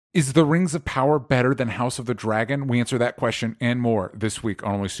Is the Rings of Power better than House of the Dragon? We answer that question and more this week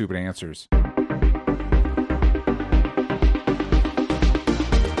on Only Stupid Answers.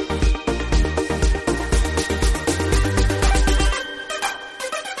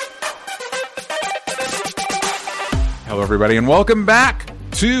 Hello, everybody, and welcome back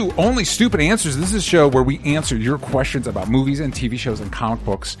to Only Stupid Answers. This is a show where we answer your questions about movies and TV shows and comic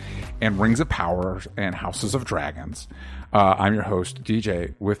books and Rings of Power and Houses of Dragons. I'm your host,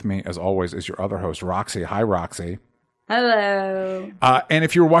 DJ. With me, as always, is your other host, Roxy. Hi, Roxy. Hello. And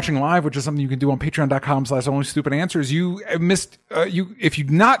if you're watching live, which is something you can do on patreon.com/onlystupidanswers, you missed, if you're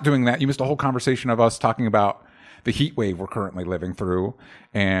not doing that, you missed a whole conversation of us talking about the heat wave we're currently living through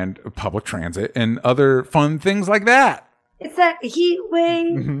and public transit and other fun things like that. It's like a heat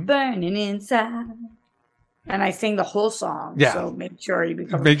wave burning inside. And I sing the whole song. Yeah. So make sure you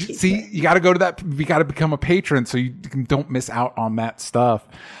become you got to go to that. You got to become a patron so you don't miss out on that stuff.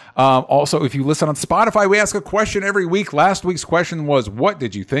 Also, if you listen on Spotify, we ask a question every week. Last week's question was, what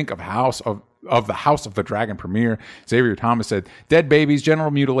did you think of the House of the Dragon premiere? Xavier Thomas said, dead babies,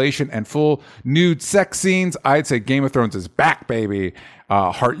 general mutilation, and full nude sex scenes. I'd say Game of Thrones is back, baby.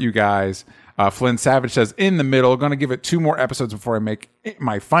 Heart you guys. Flynn Savage says, in the middle, going to give it 2 more episodes before I make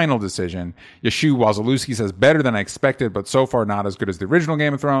my final decision. Yashu Wazalewski says, better than I expected, but so far not as good as the original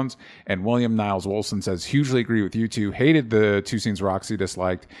Game of Thrones. And William Niles Wilson says, hugely agree with you two. Hated the 2 scenes Roxy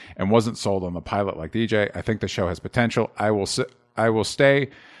disliked and wasn't sold on the pilot like DJ. I think the show has potential. I will say, though,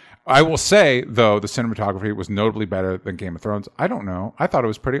 the cinematography was notably better than Game of Thrones. I don't know. I thought it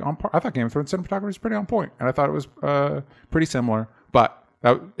was pretty on point. I thought Game of Thrones cinematography was pretty on point, and I thought it was pretty similar. But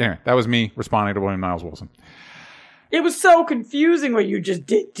anyway, that was me responding to William Niles Wilson. It was so confusing what you just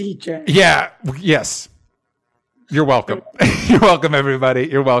did, DJ. Yeah. Yes. You're welcome. You're welcome, everybody.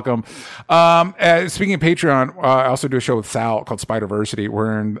 You're welcome. Speaking of Patreon, I also do a show with Sal called Spider-Versity.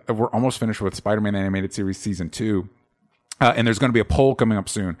 We're almost finished with Spider-Man Animated Series Season 2. And there's going to be a poll coming up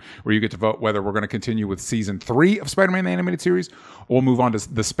soon where you get to vote whether we're going to continue with Season 3 of Spider-Man the Animated Series or we'll move on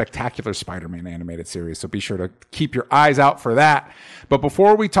to the Spectacular Spider-Man Animated Series. So be sure to keep your eyes out for that. But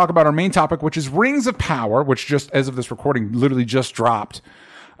before we talk about our main topic, which is Rings of Power, which just as of this recording literally just dropped,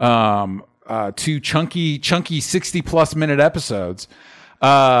 2 chunky 60-plus minute episodes,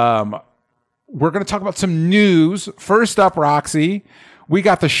 we're going to talk about some news. First up, Roxy, we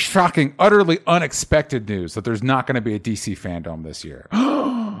got the shocking, utterly unexpected news that there's not going to be a DC fandom this year.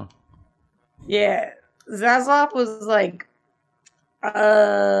 Yeah. Zaslav was like,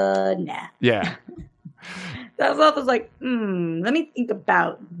 nah. Yeah. Zaslav was like, let me think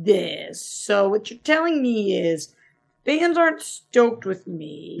about this. So what you're telling me is fans aren't stoked with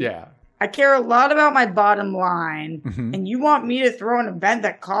me. Yeah. I care a lot about my bottom line. And you want me to throw an event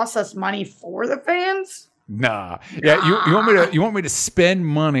that costs us money for the fans? Nah. Yeah, you want me to spend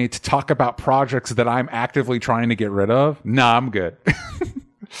money to talk about projects that I'm actively trying to get rid of? Nah, I'm good.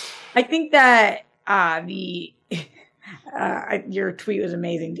 I think that your tweet was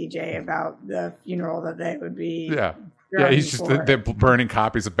amazing, DJ, about the funeral that they would be. Yeah. Yeah, he's just they're burning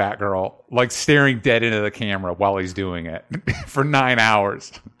copies of Batgirl, like staring dead into the camera while he's doing it for 9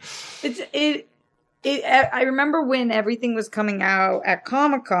 hours. I remember when everything was coming out at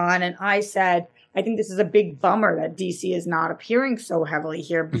Comic-Con, and I said, I think this is a big bummer that DC is not appearing so heavily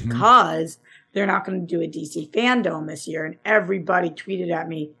here because they're not going to do a DC fandom this year. And everybody tweeted at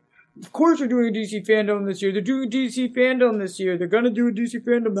me, of course they're doing a DC fandom this year. They're doing a DC fandom this year. They're going to do a DC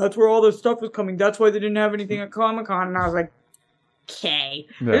fandom. That's where all this stuff is coming. That's why they didn't have anything at Comic-Con. And I was like, okay.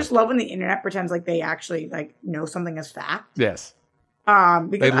 Yeah. I just love when the internet pretends like they actually know something as fact. Yes. Because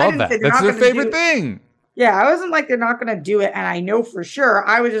they love that. That's their favorite thing. Yeah, I wasn't like they're not going to do it. And I know for sure.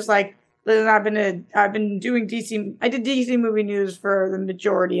 I was just like, listen, I've been doing DC. I did DC movie news for the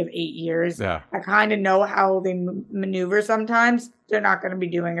majority of 8 years. Yeah. I kind of know how they maneuver sometimes. They're not going to be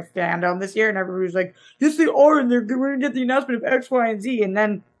doing a fandom this year. And everybody's like, yes, they are. And we're going to get the announcement of X, Y, and Z. And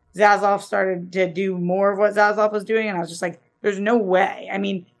then Zaslav started to do more of what Zaslav was doing. And I was just like, there's no way. I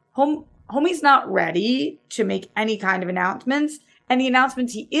mean, homie's not ready to make any kind of announcements. And the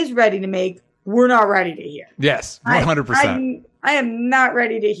announcements he is ready to make, we're not ready to hear. Yes, 100%. I am not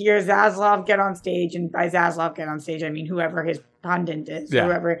ready to hear Zaslav get on stage, and by Zaslav get on stage, I mean whoever his pundit is,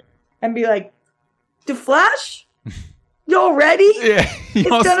 whoever, and be like, "The Flash, y'all ready? Yeah, it's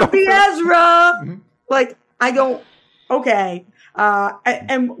gonna be Ezra." Like, I don't. Okay,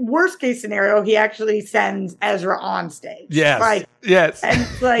 and worst case scenario, he actually sends Ezra on stage. Yes, yes, and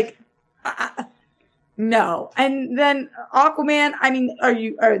it's like. No. And then Aquaman, I mean,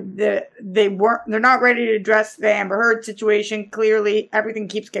 they're not ready to address the Amber Heard situation. Clearly, everything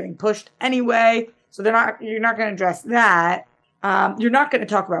keeps getting pushed anyway. So you're not going to address that. You're not going to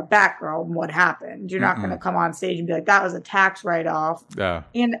talk about Batgirl and what happened. You're not going to come on stage and be like, that was a tax write-off. Yeah.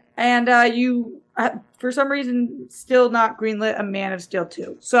 And you, for some reason, still not greenlit a Man of Steel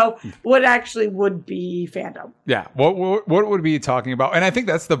 2. So what actually would be fandom? Yeah. What would be talking about? And I think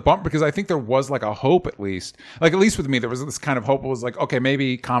that's the bump, because I think there was like a hope, at least with me, there was this kind of hope. It was like, okay,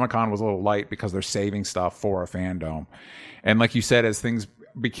 maybe Comic-Con was a little light because they're saving stuff for a fandom. And like you said, as things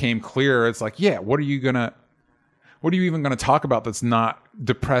became clear, it's like, yeah, what are you even going to talk about that's not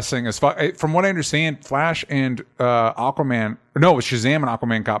depressing as far? From what I understand, Flash and Shazam and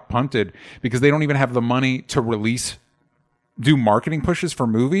Aquaman got punted because they don't even have the money to do marketing pushes for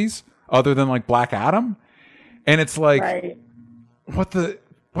movies other than like Black Adam. And it's like, right. What the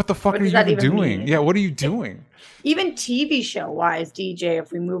fuck are you even doing? Mean? Yeah, what are you doing? Even TV show wise, DJ,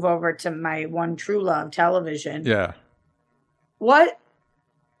 if we move over to my one true love, television. Yeah. What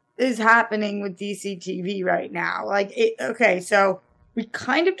is happening with DC TV right now? So we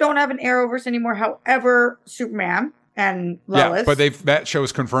kind of don't have an Arrowverse anymore. However, Superman and Lois. Yeah, but that show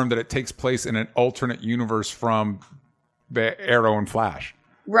is confirmed that it takes place in an alternate universe from the Arrow and Flash.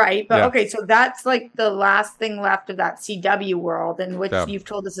 Right, but okay, so that's like the last thing left of that CW world, in which you've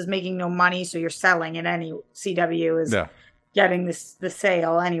told us is making no money, so you're selling it. Any CW is getting the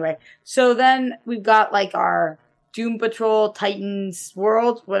sale anyway. So then we've got like our Doom Patrol, Titans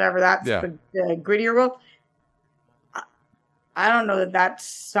world, whatever that's the grittier world. I don't know that that's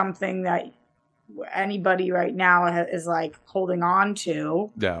something that anybody right now is like holding on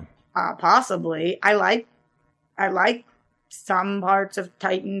to. Yeah, possibly. I like some parts of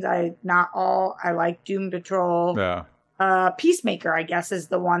Titans. Not all. I like Doom Patrol. Yeah. Peacemaker, I guess, is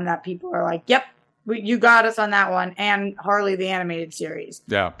the one that people are like, yep. You got us on that one, and Harley the animated series.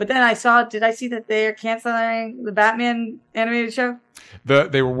 Yeah. But then did I see that they're canceling the Batman animated show?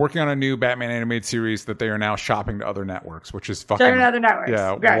 They were working on a new Batman animated series that they are now shopping to other networks, which is fucking... Shopping to other networks.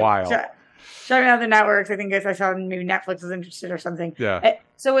 Yeah, right. Wild. Shopping to other networks. I think I saw maybe Netflix was interested or something. Yeah.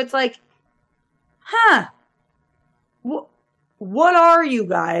 So it's like, what are you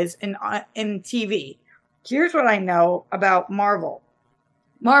guys in TV? Here's what I know about Marvel.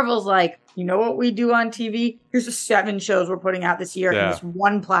 Marvel's like, you know what we do on TV? Here's the 7 shows we're putting out this year in this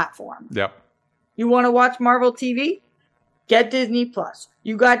one platform. Yep. You want to watch Marvel TV? Get Disney Plus.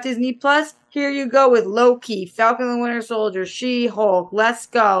 You got Disney Plus? Here you go with Loki, Falcon and the Winter Soldier, She-Hulk, Let's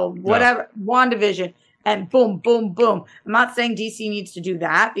Go, whatever, WandaVision, and boom, boom, boom. I'm not saying DC needs to do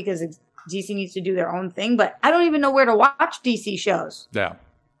that because DC needs to do their own thing, but I don't even know where to watch DC shows. Yeah.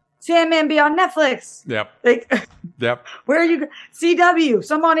 Sandman be on Netflix. Yep. Yep. Where are you? CW.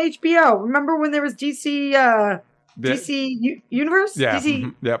 Some on HBO. Remember when there was DC Universe? Yeah. DC.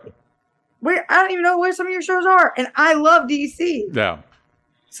 Mm-hmm. Yep. Where I don't even know where some of your shows are, and I love DC. Yeah.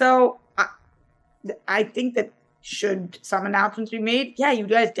 So I think that should some announcements be made? Yeah, you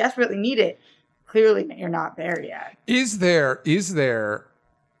guys desperately need it. Clearly, you're not there yet. Is there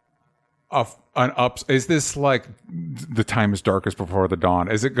an ups? Is this like the time is darkest before the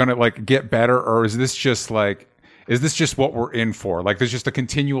dawn? Is it going to like get better, or is this just what we're in for? Like there's just a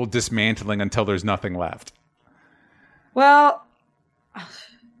continual dismantling until there's nothing left. Well,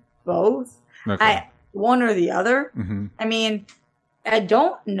 both. Okay. One or the other. Mm-hmm. I mean, I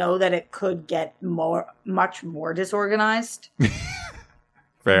don't know that it could get much more disorganized.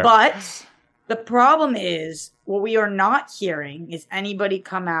 Fair. But the problem is, what we are not hearing is anybody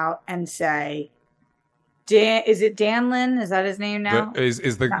come out and say, is it Dan Lin? Is that his name now? Not his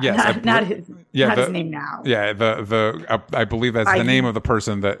name now. Yeah, I believe that's the name of the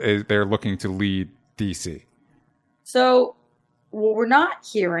person that they're looking to lead DC. So what we're not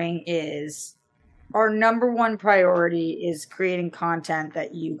hearing is our number one priority is creating content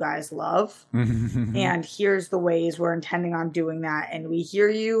that you guys love. And here's the ways we're intending on doing that. And we hear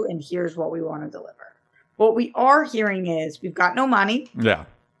you, and here's what we want to deliver. What we are hearing is we've got no money. Yeah.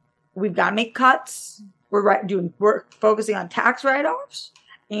 We've got to make cuts. We're focusing on tax write-offs.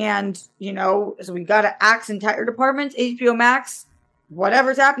 And, so we got to axe entire departments, HBO Max,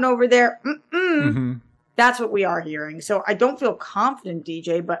 whatever's happened over there. Mm-hmm. That's what we are hearing. So I don't feel confident,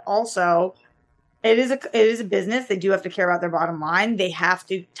 DJ, but also it is a business. They do have to care about their bottom line. They have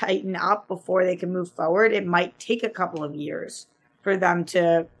to tighten up before they can move forward. It might take a couple of years for them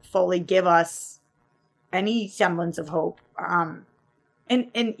to fully give us any semblance of hope. And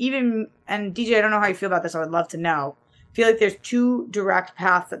DJ, I don't know how you feel about this. I would love to know. I feel like there's 2 direct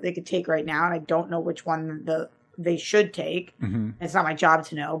paths that they could take right now, and I don't know which one they should take. Mm-hmm. It's not my job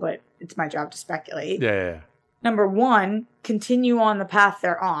to know, but it's my job to speculate. Yeah. Number 1, continue on the path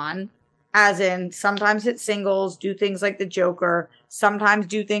they're on, as in sometimes hit singles, do things like the Joker, sometimes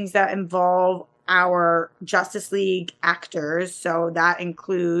do things that involve our Justice League actors. So that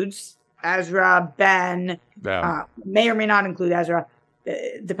includes Ezra, Ben, may or may not include Ezra,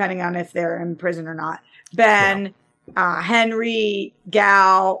 depending on if they're in prison or not. Ben, Henry,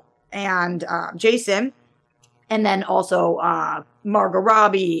 Gal, and Jason. And then also Margot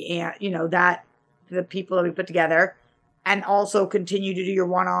Robbie and, the people that we put together. And also continue to do your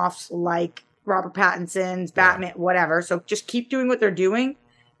one-offs like Robert Pattinson's Batman, whatever. So just keep doing what they're doing.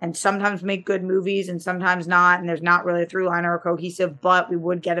 And sometimes make good movies and sometimes not. And there's not really a through line or cohesive, but we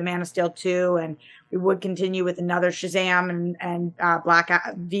would get a Man of Steel 2. And we would continue with another Shazam and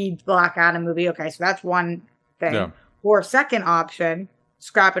Black Adam movie. Okay, so that's one thing. Yeah. Or second option,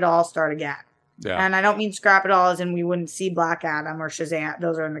 scrap it all, start again. Yeah. And I don't mean scrap it all as in we wouldn't see Black Adam or Shazam.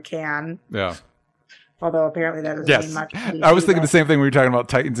 Those are in the can. Yeah. Although apparently that doesn't mean much. I was thinking the same thing when we were talking about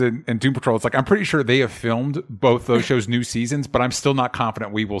Titans and Doom Patrol. It's like, I'm pretty sure they have filmed both those shows' new seasons, but I'm still not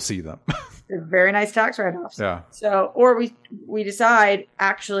confident we will see them. They're very nice tax write-offs. Yeah. So, or we decide,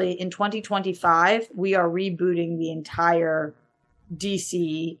 actually, in 2025, we are rebooting the entire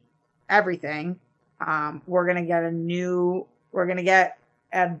DC everything. We're going to get a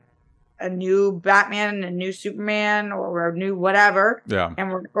new Batman, a new Superman, or a new whatever. Yeah.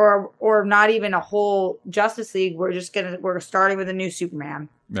 And or not even a whole Justice League. We're starting with a new Superman.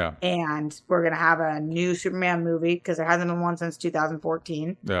 Yeah. And we're gonna have a new Superman movie because there hasn't been one since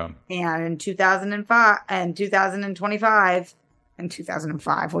 2014. Yeah. And in 2005 and 2025 and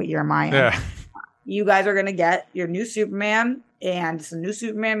 2005, what year am I in? Yeah. You guys are gonna get your new Superman, and it's a new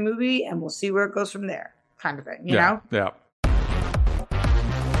Superman movie, and we'll see where it goes from there, kind of thing. You know? Yeah.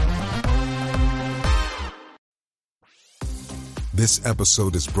 This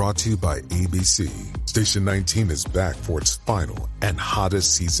episode is brought to you by ABC. Station 19 is back for its final and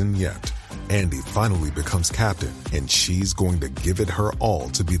hottest season yet. Andy finally becomes captain, and she's going to give it her all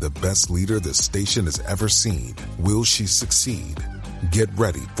to be the best leader the station has ever seen. Will she succeed? Get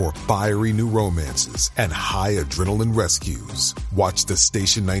ready for fiery new romances and high adrenaline rescues. Watch the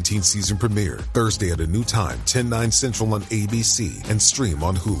Station 19 season premiere Thursday at a new time, 10/9 Central on ABC, and stream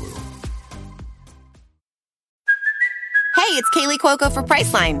on Hulu. Hey, it's Kaylee Cuoco for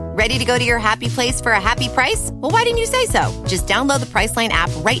Priceline. Ready to go to your happy place for a happy price? Well, why didn't you say so? Just download the Priceline app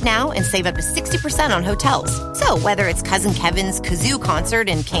right now and save up to 60% on hotels. So whether it's Cousin Kevin's Kazoo Concert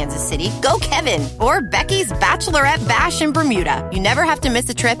in Kansas City, go Kevin, or Becky's Bachelorette Bash in Bermuda, you never have to miss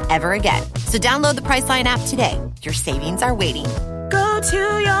a trip ever again. So download the Priceline app today. Your savings are waiting. Go to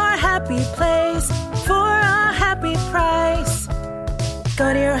your happy place for a happy price.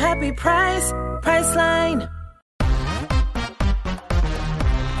 Go to your happy price, Priceline.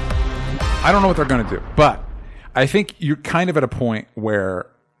 I don't know what they're going to do, but I think you're kind of at a point where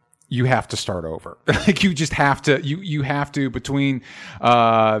you have to start over. Like you just have to, you have to, between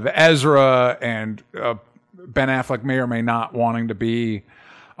the Ezra and Ben Affleck may or may not wanting to be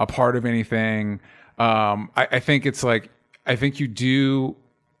a part of anything. I think it's like, I think you do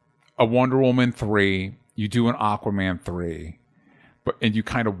a Wonder Woman 3, you do an Aquaman 3, and you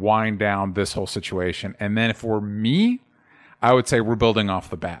kind of wind down this whole situation. And then for me, I would say we're building off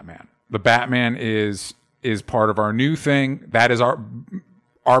the Batman. The Batman is part of our new thing. That is our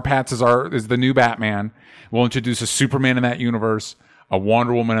Pats is the new Batman. We'll introduce a Superman in that universe, a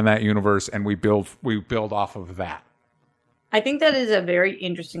Wonder Woman in that universe, and we build off of that. I think that is a very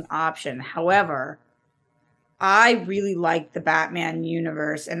interesting option. However, I really like the Batman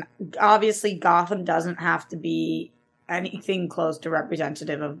universe, and obviously Gotham doesn't have to be anything close to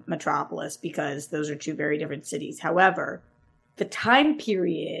representative of Metropolis because those are two very different cities. However, the time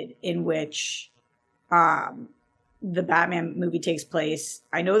period in which the Batman movie takes place,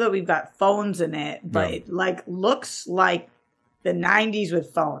 I know that we've got phones in it, but it looks like the 90s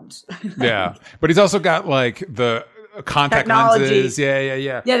with phones. Yeah, but he's also got like the contact lenses.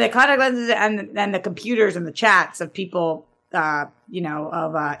 Yeah, the contact lenses and the computers and the chats of people, of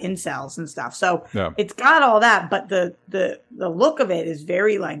incels and stuff. So it's got all that, but the look of it is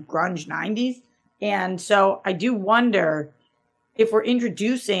very like grunge 90s. And so I do wonder, if we're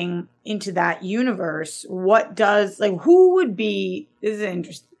introducing into that universe, who would be, this is an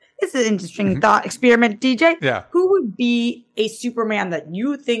interesting thought experiment, DJ. Yeah. Who would be a Superman that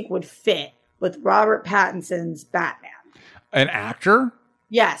you think would fit with Robert Pattinson's Batman? An actor?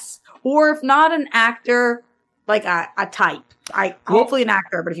 Yes. Or if not an actor, like a type. Hopefully an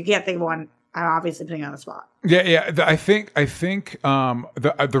actor, but if you can't think of one, I'm obviously putting you on the spot. Yeah. I think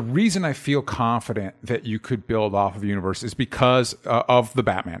the reason I feel confident that you could build off of the universe is because of the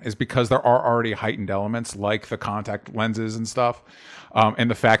Batman, is because there are already heightened elements like the contact lenses and stuff, and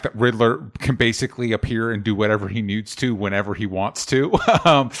the fact that Riddler can basically appear and do whatever he needs to whenever he wants to.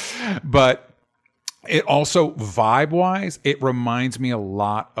 But It also, vibe-wise, it reminds me a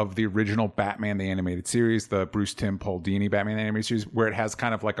lot of the original Batman the Animated Series, the Bruce Timm Paul Dini Batman the Animated Series, where it has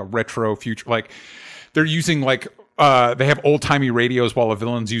kind of like a retro future, like they're using like they have old-timey radios while a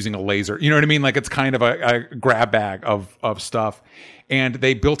villain's using a laser. You know what I mean? Like it's kind of a grab bag of stuff. And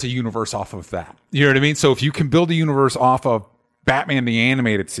they built a universe off of that. You know what I mean? So if you can build a universe off of Batman the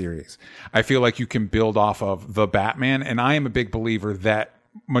Animated Series, I feel like you can build off of the Batman. And I am a big believer that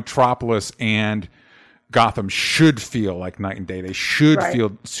Metropolis and Gotham should feel like night and day. They should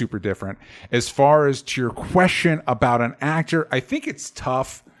feel super different. As far as to your question about an actor, I think it's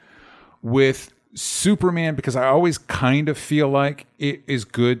tough with Superman because I always kind of feel like it is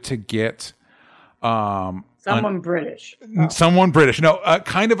good to get someone British. Someone British. No,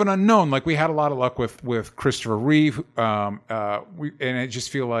 kind of an unknown. Like we had a lot of luck with Christopher Reeve. And I just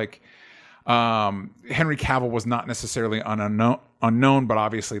feel like Henry Cavill was not necessarily unknown, but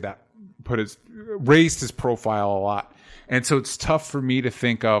obviously that raised his profile a lot. And so it's tough for me to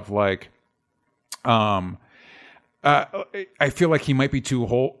think of like, I feel like he might be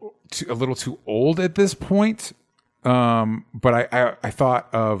a little too old at this point. But I thought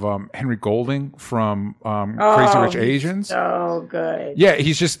of Henry Golding from Crazy Rich Asians. So good. Yeah, I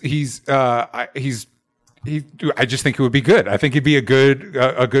just think it would be good. I think he'd be a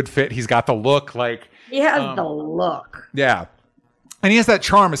good fit. He's got the look, like he has the look. Yeah. And he has that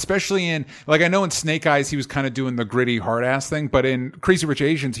charm, especially in, like, I know in Snake Eyes, he was kind of doing the gritty hard ass thing, but in Crazy Rich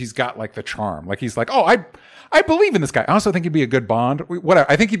Asians, he's got like the charm. Like, he's like, oh, I believe in this guy. I also think he'd be a good Bond. Whatever.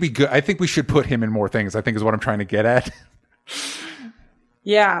 I think he'd be good. I think we should put him in more things, I think is what I'm trying to get at.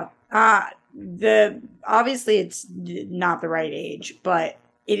 Yeah. Obviously it's not the right age, but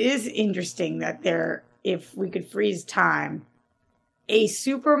it is interesting that if we could freeze time, a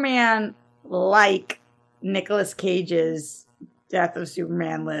Superman like Nicolas Cage's Death of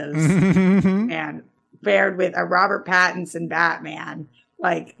Superman Lives and paired with a Robert Pattinson Batman,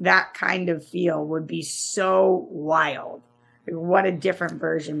 like that kind of feel would be so wild. What a different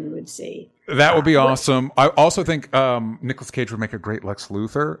version we would see. That would be awesome. I also think Nicolas Cage would make a great Lex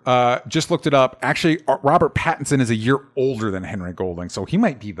Luthor. Just looked it up. Actually, Robert Pattinson is a year older than Henry Golding, so he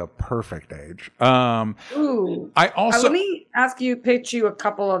might be the perfect age. Ooh. Let me pitch you a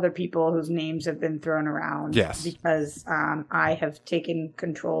couple other people whose names have been thrown around. Yes. Because I have taken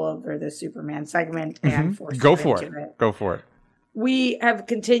control over the Superman segment and forced Go for it. Go for it. We have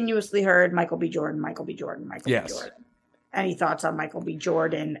continuously heard Michael B. Jordan. Yes. B. Jordan. Any thoughts on Michael B.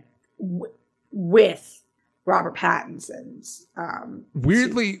 Jordan with Robert Pattinson's?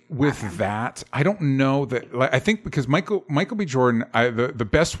 Weirdly, with that, I don't know that. Like, I think because Michael B. Jordan, the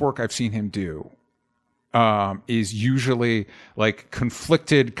best work I've seen him do is usually like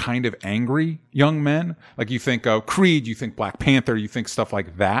conflicted, kind of angry young men. Like you think of Creed, you think Black Panther, you think stuff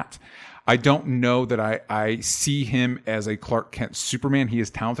like that. I don't know that I see him as a Clark Kent Superman. He is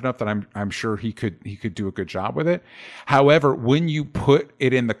talented enough that I'm sure he could do a good job with it. However, when you put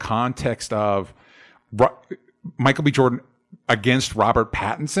it in the context of Michael B. Jordan against Robert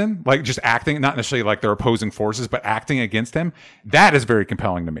Pattinson, like just acting, not necessarily like they're opposing forces, but acting against him, that is very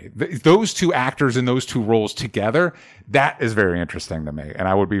compelling to me. Those two actors in those two roles together, that is very interesting to me. And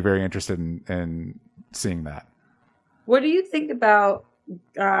I would be very interested in seeing that. What do you think about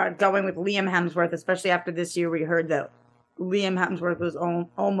going with Liam Hemsworth, especially after this year we heard that Liam Hemsworth was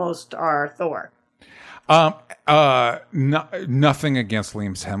almost our Thor? Nothing against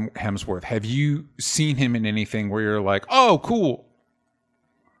Liam Hemsworth. Have you seen him in anything where you're like, oh, cool?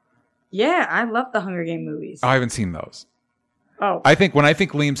 Yeah, I love the Hunger Game movies. I haven't seen those. Oh, when I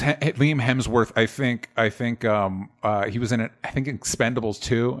think Liam Hemsworth, I think he was in it. I think Expendables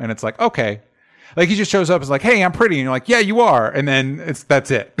 2, and it's like, okay. Like, he just shows up as like, hey, I'm pretty. And you're like, yeah, you are. And then that's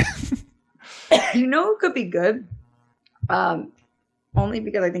it. You know who could be good? Only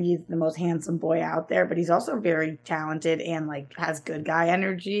because I think he's the most handsome boy out there, but he's also very talented and, like, has good guy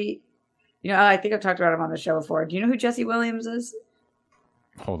energy. You know, I think I've talked about him on the show before. Do you know who Jesse Williams is?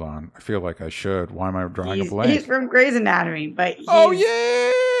 Hold on. I feel like I should. Why am I drawing a blank? He's from Grey's Anatomy, but oh,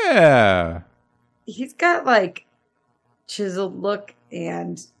 yeah! He's got, like, chiseled look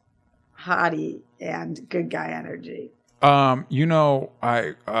and hottie and good guy energy. You know,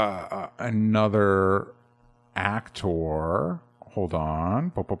 another actor. Hold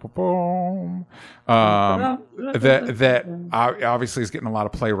on. That obviously is getting a lot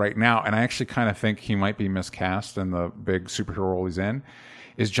of play right now, and I actually kind of think he might be miscast in the big superhero role he's in.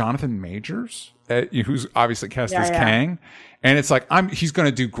 Is Jonathan Majors, who's obviously cast as Kang, and it's like he's going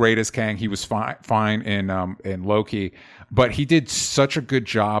to do great as Kang. He was fine in Loki, but he did such a good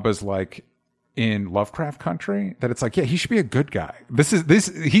job as like in Lovecraft country that it's like, yeah, he should be a good guy.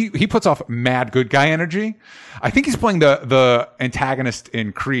 He puts off mad good guy energy. I think he's playing the antagonist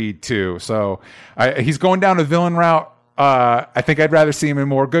in Creed too. So he's going down a villain route. I think I'd rather see him in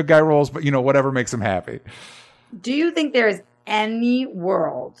more good guy roles, but whatever makes him happy. Do you think there is any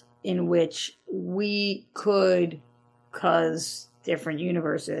world in which we could, cause different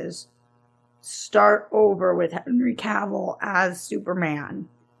universes, start over with Henry Cavill as Superman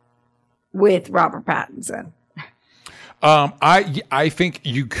with Robert Pattinson? I think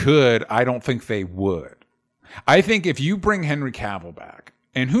you could. I don't think they would. I think if you bring Henry Cavill back,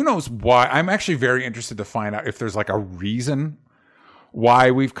 and who knows why, I'm actually very interested to find out if there's like a reason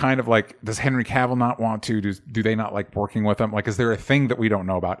why we've kind of like, does Henry Cavill not want to? Do they not like working with him? Like, is there a thing that we don't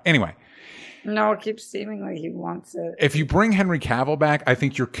know about? Anyway. No, it keeps seeming like he wants it. If you bring Henry Cavill back, I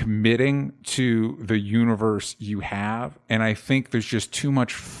think you're committing to the universe you have. And I think there's just too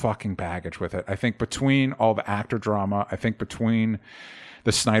much fucking baggage with it. I think between all the actor drama, I think between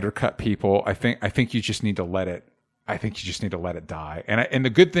the Snyder Cut people, I think you just need to let it. I think you just need to let it die. And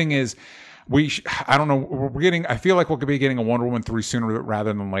the good thing is, I don't know. I feel like we'll be getting a Wonder Woman 3 sooner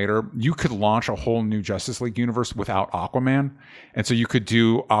rather than later. You could launch a whole new Justice League universe without Aquaman. And so you could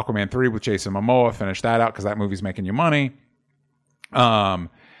do Aquaman 3 with Jason Momoa, finish that out because that movie's making you money. And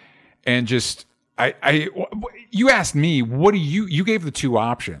just, you asked me, you gave the two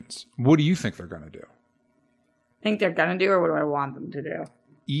options. What do you think they're going to do? Think they're going to do, or what do I want them to do?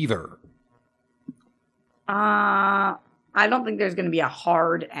 Either. I don't think there's going to be a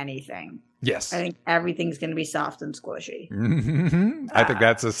hard anything. Yes. I think everything's going to be soft and squishy. Mm-hmm. I think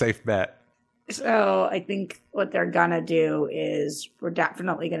that's a safe bet. So I think what they're going to do is we're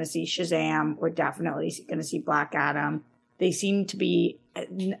definitely going to see Shazam. We're definitely going to see Black Adam. They seem to be,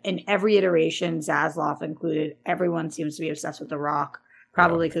 in every iteration, Zaslav included, everyone seems to be obsessed with The Rock.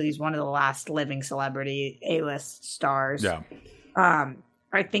 Probably because he's one of the last living celebrity A-list stars. Yeah.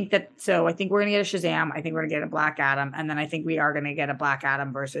 I think we're going to get a Shazam. I think we're going to get a Black Adam. And then I think we are going to get a Black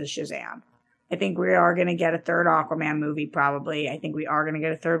Adam versus Shazam. I think we are going to get a third Aquaman movie, probably. I think we are going to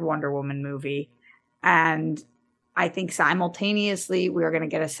get a third Wonder Woman movie. And I think simultaneously we are going to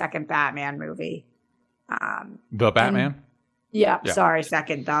get a second Batman movie. The Batman?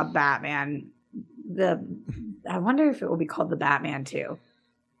 Second The Batman. I wonder if it will be called The Batman 2.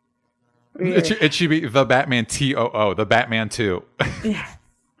 It should be The Batman TOO, The Batman 2. Yeah.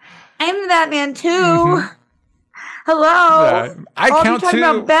 I'm the Batman 2. Mm-hmm. Hello. I count talking 2.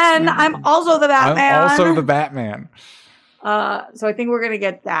 About Ben. I'm also the Batman. I'm also the Batman. So I think we're going to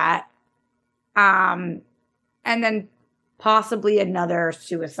get that. And then possibly another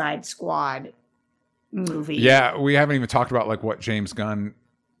Suicide Squad movie. Yeah, we haven't even talked about like what James Gunn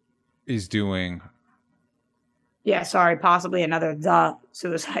is doing. Yeah, sorry, possibly another The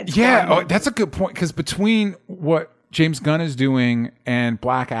Suicide Squad. Yeah, that's a good point, because between what James Gunn is doing and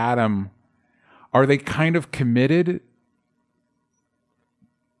Black Adam, are they kind of committed?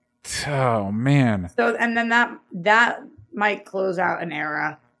 Oh, man. So, and then that might close out an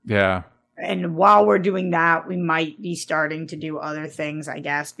era. Yeah. And while we're doing that, we might be starting to do other things, I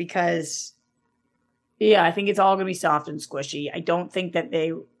guess, because, yeah, I think it's all going to be soft and squishy. I don't think that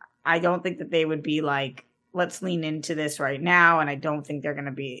they would be like, let's lean into this right now. And I don't think they're going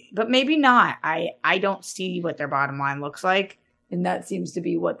to be, but maybe not. I don't see what their bottom line looks like. And that seems to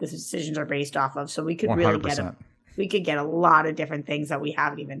be what the decisions are based off of. So we could 100%. We could get a lot of different things that we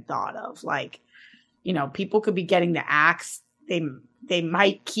haven't even thought of. Like, people could be getting the axe. They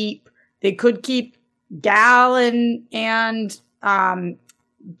could keep Gal and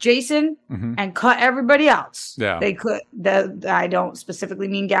Jason and cut everybody else. Yeah. They could, I don't specifically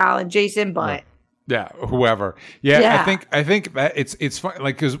mean Gal and Jason, but yeah, whoever. Yeah. I think that it's fun.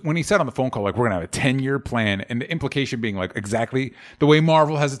 Like, because when he said on the phone call, like, we're going to have a 10-year plan, and the implication being like exactly the way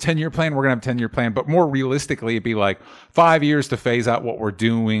Marvel has a 10-year plan, we're going to have a 10-year plan. But more realistically, it'd be like 5 years to phase out what we're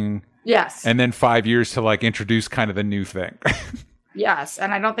doing. Yes. And then 5 years to like introduce kind of the new thing. Yes.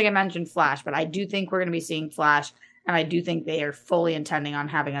 And I don't think I mentioned Flash, but I do think we're going to be seeing Flash. And I do think they are fully intending on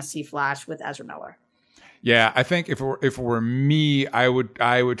having us see Flash with Ezra Miller. Yeah, I think if it were me, I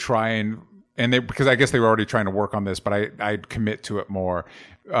would try because I guess they were already trying to work on this, but I'd commit to it more,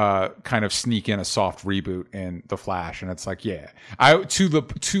 kind of sneak in a soft reboot in The Flash. And it's like, to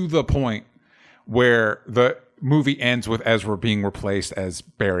the point where the movie ends with Ezra being replaced as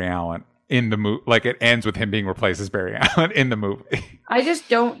Barry Allen in the movie. Like, it ends with him being replaced as Barry Allen in the movie. I just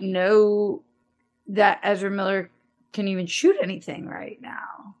don't know that Ezra Miller can even shoot anything right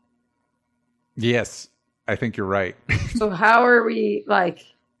now. Yes, I think you're right. So how are we, like...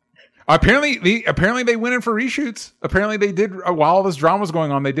 Apparently they went in for reshoots. Apparently they did, while all this drama was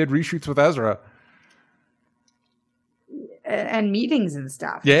going on, they did reshoots with Ezra. And meetings and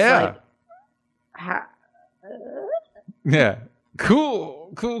stuff. Yeah. Yeah.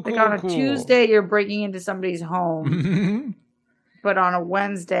 Cool. Like on a Tuesday, you're breaking into somebody's home. But on a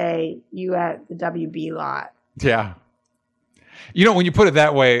Wednesday, you at the WB lot. Yeah. You know, when you put it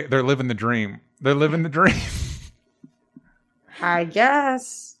that way, they're living the dream. They're living the dream. I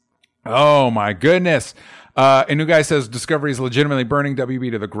guess. Oh, my goodness. A new guy says Discovery is legitimately burning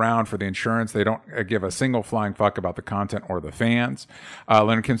WB to the ground for the insurance. They don't give a single flying fuck about the content or the fans.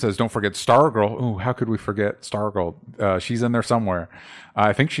 Leonard Kim says, don't forget Stargirl. Ooh, how could we forget Stargirl? She's in there somewhere.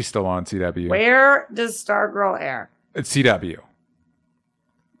 I think she's still on CW. Where does Stargirl air? It's CW.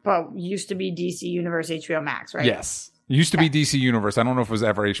 But used to be DC Universe HBO Max, right? Yes. Used to be DC Universe. I don't know if it was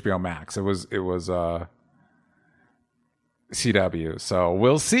ever HBO Max. It was CW. So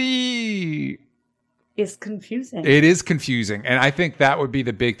we'll see. It's confusing. It is confusing. And I think that would be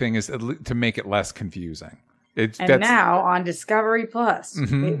the big thing, is to make it less confusing. Now on Discovery Plus.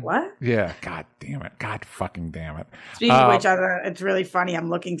 Wait, what? Yeah. God damn it. God fucking damn it. Speaking of which, it's really funny. I'm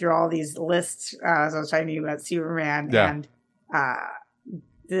looking through all these lists as I was talking to you about Superman. Yeah. And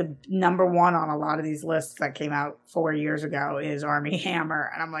the number one on a lot of these lists that came out 4 years ago is Armie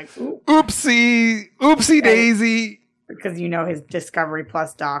Hammer. And I'm like, ooh. Oopsie daisy. Because his Discovery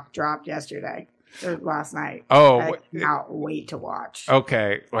Plus doc dropped yesterday. Or last night. Oh. I cannot wait to watch.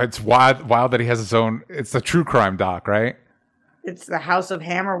 Okay. It's wild that he has his own. It's the true crime doc, right? It's the House of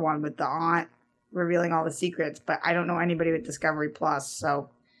Hammer one with the aunt revealing all the secrets. But I don't know anybody with Discovery Plus. So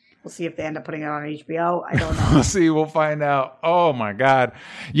we'll see if they end up putting it on HBO. I don't know. We'll see. We'll find out. Oh my God.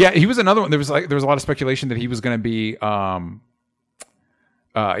 Yeah, he was another one. There was a lot of speculation that he was going to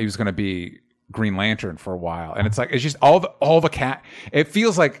be Green Lantern for a while, and it's just all the cat. It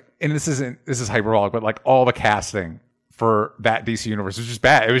feels like, and this is hyperbolic, but like all the casting for that DC universe was just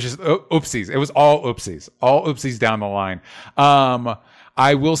bad. It was just oopsies. It was all oopsies down the line.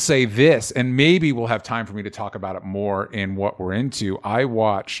 I will say this, and maybe we'll have time for me to talk about it more in what we're into. I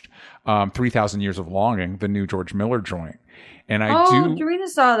watched 3,000 Years of Longing, the new George Miller joint. And Karina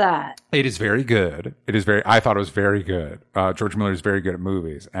saw that. It is very good. I thought it was very good. George Miller is very good at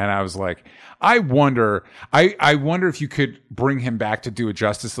movies. And I was like, I wonder if you could bring him back to do a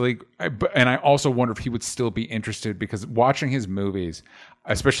Justice League. And I also wonder if he would still be interested, because watching his movies,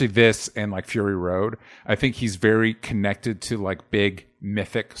 especially this and like Fury Road, I think he's very connected to like big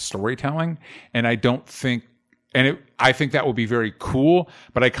mythic storytelling. And I think that would be very cool,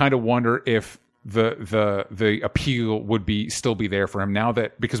 but I kind of wonder if the appeal would still be there for him now,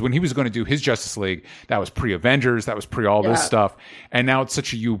 because when he was going to do his Justice League, that was pre-Avengers, that was pre all this stuff, and now it's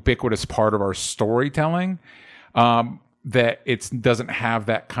such a ubiquitous part of our storytelling that it doesn't have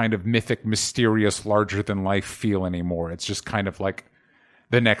that kind of mythic, mysterious, larger than life feel anymore. It's just kind of like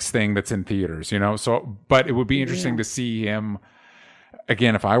the next thing that's in theaters, So, but it would be interesting to see him.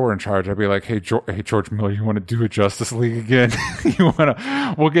 Again, if I were in charge, I'd be like, hey, George Miller, you want to do a Justice League again?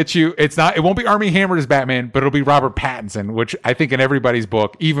 We'll get you. It won't be Armie Hammer as Batman, but it'll be Robert Pattinson, which I think in everybody's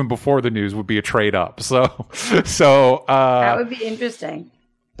book, even before the news, would be a trade up. So that would be interesting.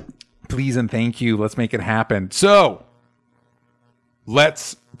 Please and thank you. Let's make it happen. So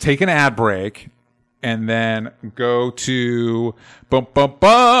let's take an ad break and then go to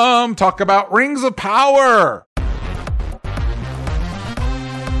talk about Rings of Power.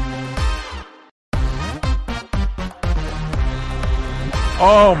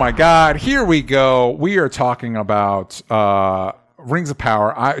 Oh my God, here we go. We are talking about Rings of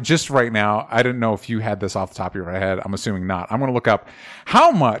Power. Just right now, I didn't know if you had this off the top of your head. I'm assuming not. I'm going to look up how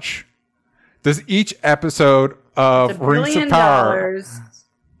much does each episode of Rings of Power...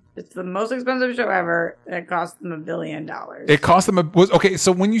 It's the most expensive show ever. It cost them $1 billion. It cost them okay.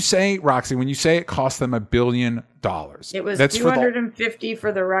 So when you say, Roxy, it cost them $1 billion, it was $250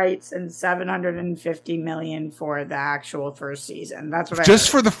 for the rights and $750 million for the actual first season. That's what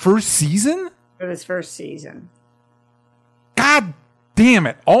for the first season. For this first season. God damn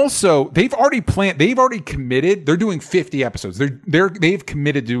it! Also, they've already committed. They're doing 50 episodes. They've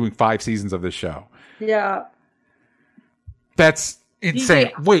committed to doing 5 seasons of this show. Yeah. That's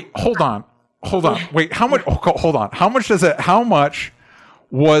insane. Wait, hold on. Wait, how much? Hold on. How much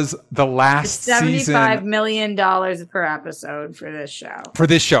was the last season? $75 million per episode for this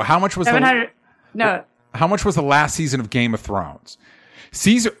show. How much was how much was the last season of Game of Thrones?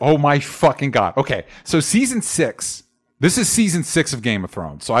 Oh my fucking God. Okay, so season 6. This is season 6 of Game of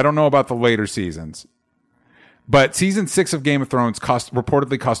Thrones. So I don't know about the later seasons, but season 6 of Game of Thrones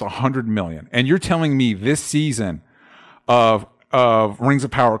reportedly cost $100 million. And you're telling me this season of of Rings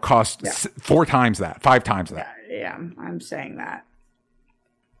of Power cost 4 times that, 5 times that. Yeah, I'm saying that.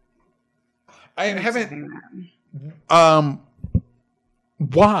 I haven't.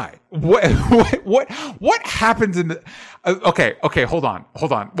 Why? What happens in the? Okay, hold on.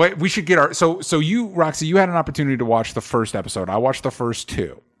 Wait, we should get our. So you, Roxy, you had an opportunity to watch the first episode. I watched the first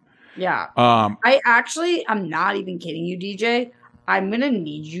 2. Yeah. I'm not even kidding you, DJ. I'm gonna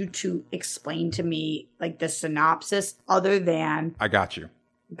need you to explain to me like the synopsis, other than I got you.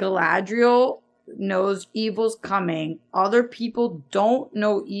 Galadriel knows evil's coming. Other people don't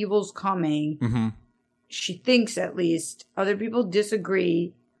know evil's coming. Mm-hmm. She thinks, at least. Other people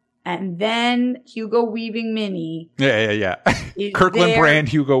disagree. And then Hugo Weaving Mini. Yeah. Kirkland brand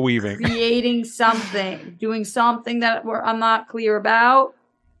Hugo Weaving. Creating something. Doing something that I'm not clear about.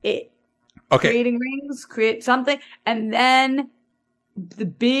 Creating rings. Create something. And then the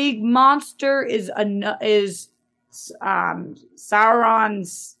big monster is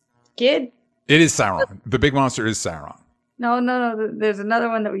Sauron's kid. It is Sauron. The big monster is Sauron. No. There's another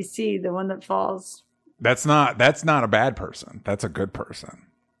one that we see. The one that falls. That's not a bad person. That's a good person.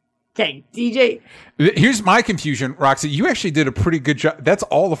 Okay, DJ. Here's my confusion, Roxy. You actually did a pretty good job. That's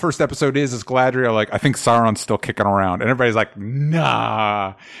all the first episode is Galadriel. Like, I think Sauron's still kicking around, and everybody's like,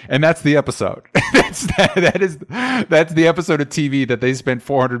 nah. And that's the episode. That's the episode of TV that they spent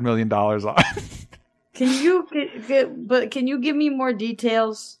 $400 million on. Can you give me more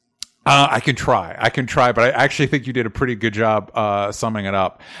details? I can try, but I actually think you did a pretty good job summing it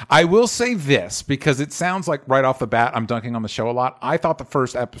up. I will say this, because it sounds like right off the bat I'm dunking on the show a lot. I thought the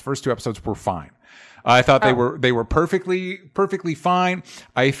first 2 episodes were fine. I thought they were perfectly fine.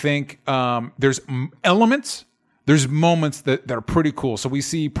 I think there's elements, there's moments that are pretty cool. So we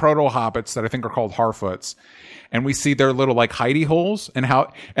see proto-hobbits that I think are called Harfoots. And we see their little like hidey holes and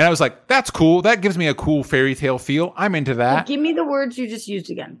I was like, that's cool. That gives me a cool fairy tale feel. I'm into that. Give me the words you just used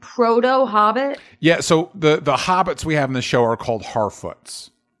again. Proto-hobbit? Yeah, so the hobbits we have in the show are called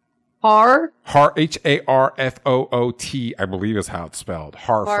Harfoots. Harfoot, I believe is how it's spelled.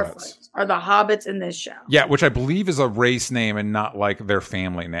 Harfoots. Are the hobbits in this show? Yeah, which I believe is a race name and not like their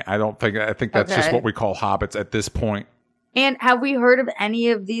family name. I think that's just what we call hobbits at this point. And have we heard of any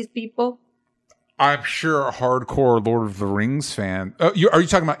of these people? I'm sure a hardcore Lord of the Rings fan. Are you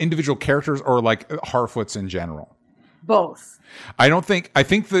talking about individual characters or like Harfoots in general? Both. I think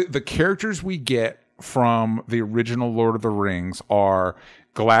the characters we get from the original Lord of the Rings are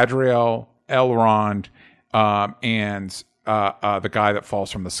Galadriel, Elrond, and the guy that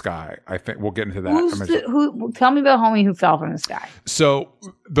falls from the sky. I think we'll get into that. Tell me about homie who fell from the sky. So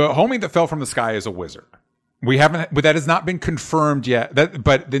the homie that fell from the sky is a wizard. We haven't, but that has not been confirmed yet.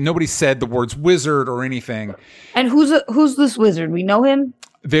 But nobody said the words wizard or anything. And who's this wizard? We know him?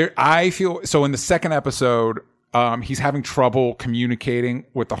 I feel so. In the second episode, he's having trouble communicating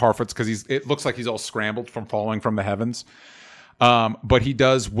with the Harfoots because it looks like he's all scrambled from falling from the heavens. But he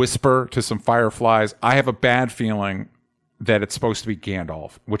does whisper to some fireflies. I have a bad feeling that it's supposed to be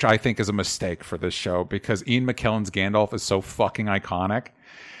Gandalf, which I think is a mistake for this show because Ian McKellen's Gandalf is so fucking iconic.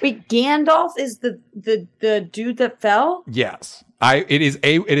 Wait, Gandalf is the dude that fell? Yes. It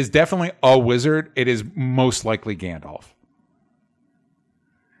is definitely a wizard. It is most likely Gandalf.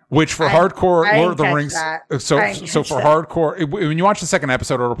 Which for hardcore Lord of the Rings, so for hardcore, when you watch the second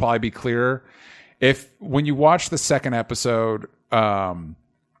episode, it'll probably be clearer. When you watch the second episode, they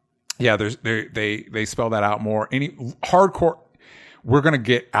spell that out more. Any hardcore, we're gonna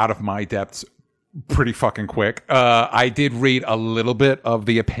get out of my depths pretty fucking quick. I did read a little bit of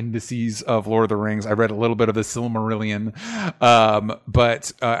the appendices of Lord of the Rings. I read a little bit of the Silmarillion.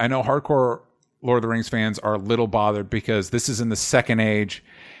 But I know hardcore Lord of the Rings fans are a little bothered because this is in the second age.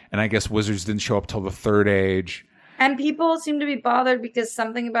 And I guess wizards didn't show up till the third age. And people seem to be bothered because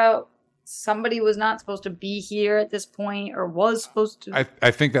something about somebody was not supposed to be here at this point or was supposed to.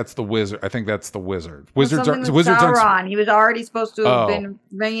 I think that's the wizard. Wizards aren't. Sauron. He was already supposed to have been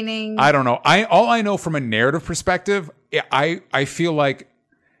reigning. I don't know. All I know from a narrative perspective, I feel like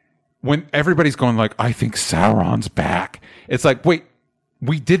when everybody's going like, I think Sauron's back. It's like, wait,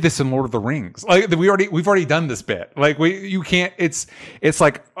 we did this in Lord of the Rings. Like we've already done this bit. Like you can't. It's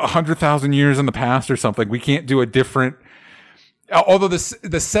like 100,000 years in the past or something. We can't do a different. Although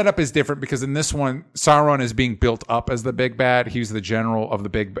the setup is different because in this one, Sauron is being built up as the big bad. He's the general of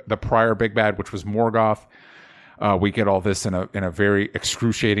the prior big bad, which was Morgoth. We get all this in a very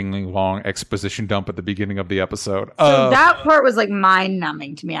excruciatingly long exposition dump at the beginning of the episode. So that part was like mind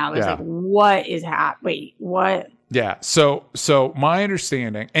numbing to me. I was like, "What is happening? Wait, what?" Yeah. So my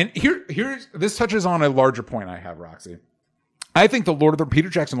understanding, and here's this touches on a larger point I have, Roxy. I think the Peter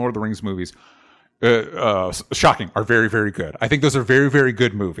Jackson Lord of the Rings movies Shocking are very, very good. I think those are very, very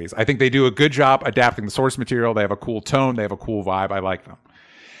good movies. I think they do a good job adapting the source material. They have a cool tone. They have a cool vibe. I like them.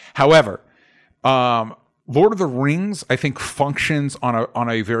 However, Lord of the Rings, I think, functions on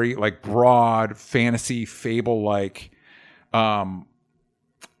a very like broad fantasy fable like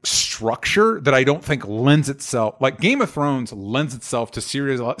structure that I don't think lends itself, like Game of Thrones lends itself to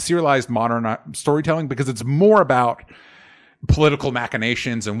serialized modern storytelling because it's more about political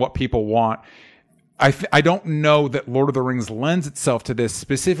machinations and what people want. I don't know that Lord of the Rings lends itself to this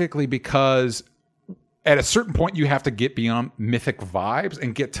specifically because at a certain point you have to get beyond mythic vibes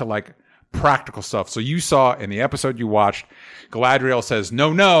and get to like practical stuff. So you saw in the episode you watched, Galadriel says,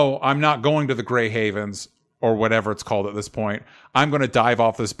 no, I'm not going to the Grey Havens or whatever it's called at this point. I'm going to dive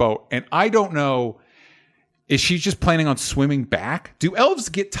off this boat. And I don't know, is she just planning on swimming back? Do elves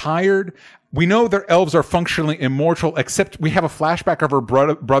get tired? We know their elves are functionally immortal, except we have a flashback of her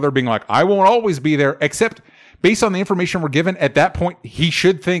brother being like, I won't always be there, except based on the information we're given at that point, he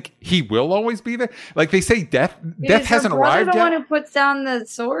should think he will always be there. Like they say death hasn't arrived yet. Is her brother the one who puts down the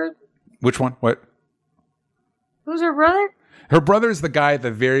sword? Which one? What? Who's her brother? Her brother is the guy at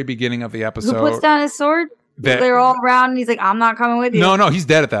the very beginning of the episode. Who puts down his sword? They're all around and he's like, I'm not coming with you. No, he's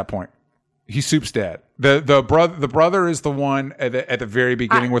dead at that point. He's Soup's dead. The brother is the one at the very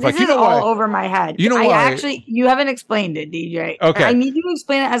beginning with like, this is all over my head. You know why? Actually, you haven't explained it, DJ. Okay. I need you to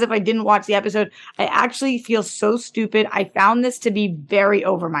explain it as if I didn't watch the episode. I actually feel so stupid. I found this to be very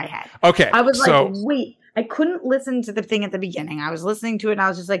over my head. Okay. I was like, wait, I couldn't listen to the thing at the beginning. I was listening to it and I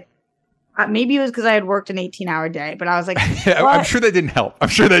was just like, maybe it was because I had worked an 18-hour day, but I was like, I'm sure that didn't help.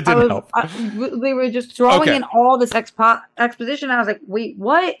 They were just throwing in all this exposition. I was like, wait,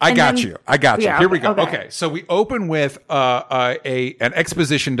 what? I got you. Yeah, Here we go. Okay. So we open with an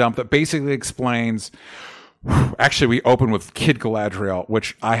exposition dump that basically explains. Actually, we open with Kid Galadriel,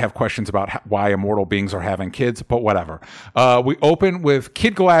 which I have questions about why immortal beings are having kids, but whatever. We open with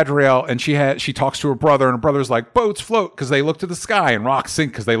Kid Galadriel, and she talks to her brother, and her brother's like, boats float because they look to the sky, and rocks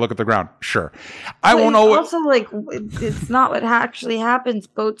sink because they look at the ground. Sure. Also, like, it's not what actually happens.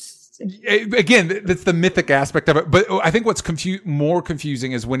 Boats. Again, that's the mythic aspect of it. But I think what's more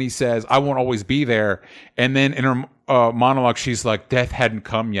confusing is when he says, I won't always be there. And then in her monologue, she's like, death hadn't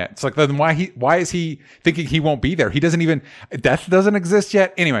come yet. It's like, then why is he thinking he won't be there? Death doesn't exist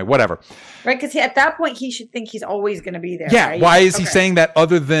yet. Anyway, whatever. Right. Because at that point, he should think he's always going to be there. Yeah. Right? Why is he saying that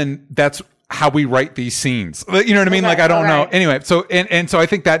other than that's how we write these scenes? You know what I mean? Like, I don't know. Anyway. So, and so I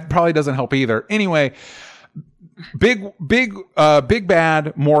think that probably doesn't help either. Anyway. Big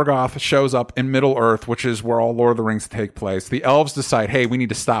bad Morgoth shows up in Middle Earth, which is where all Lord of the Rings take place. The elves decide, hey, we need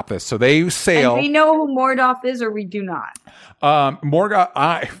to stop this. So they sail. And we know who Morgoth is, or we do not. Morgoth,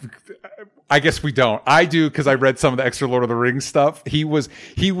 I guess we don't. I do because I read some of the extra Lord of the Rings stuff. He was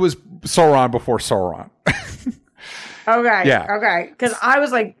Sauron before Sauron. Okay. Yeah. Okay. Because I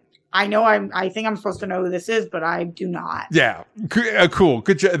was like, I think I'm supposed to know who this is, but I do not. Yeah. Cool.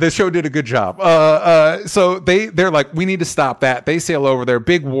 Good job. The show did a good job. So they're like, we need to stop that. They sail over there.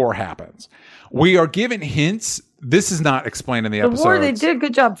 Big war happens. We are given hints. This is not explained in the episode. The war, they did a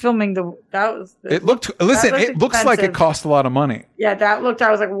good job filming it looks like it cost a lot of money. Yeah, I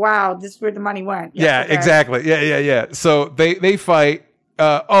was like, wow, this is where the money went. Yes, yeah, exactly. Yeah. So they fight.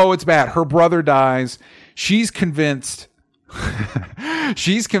 It's bad. Her brother dies. She's convinced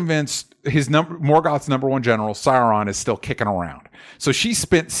Morgoth's number one general, Sauron, is still kicking around. So she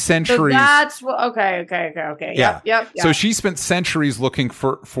spent centuries. So that's okay. Yeah. Yep. So she spent centuries looking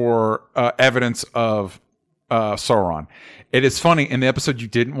for evidence of Sauron. It is funny, in the episode you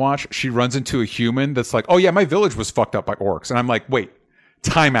didn't watch, she runs into a human that's like, oh yeah, my village was fucked up by orcs. And I'm like, wait,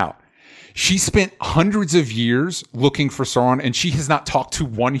 time out. She spent hundreds of years looking for Sauron, and she has not talked to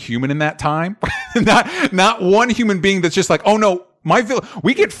one human in that time. not one human being that's just like, oh no, my village,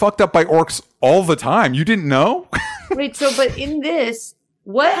 we get fucked up by orcs all the time. You didn't know? Wait, but in this,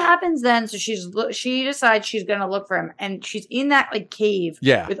 what happens then? So she decides she's going to look for him, and she's in that like cave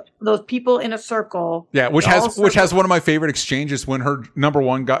with those people in a circle. Yeah, which has one of my favorite exchanges when her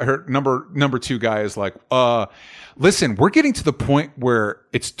number two guy is like, listen, we're getting to the point where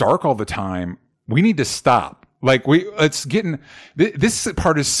it's dark all the time. We need to stop. Like this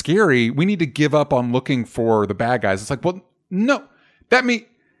part is scary. We need to give up on looking for the bad guys. It's like, well, no,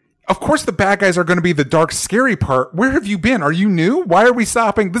 of course the bad guys are going to be the dark, scary part. Where have you been? Are you new? Why are we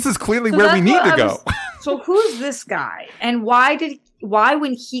stopping? This is clearly where we need to go. So who's this guy? And why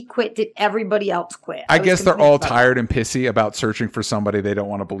when he quit, did everybody else quit? I guess they're all tired and pissy about searching for somebody they don't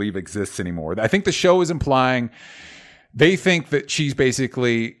want to believe exists anymore. I think the show is implying they think that she's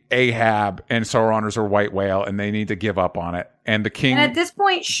basically Ahab and Sauron is her white whale, and they need to give up on it. And the king. And at this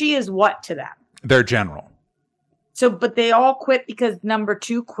point, she is what to them? Their general. So, but they all quit because number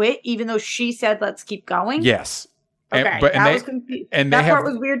 2 quit, even though she said, let's keep going? Yes. Okay, that part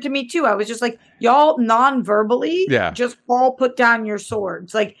was weird to me too. I was just like, y'all non-verbally just all put down your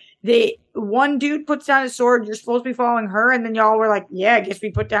swords. Like, one dude puts down his sword, you're supposed to be following her, and then y'all were like, yeah, I guess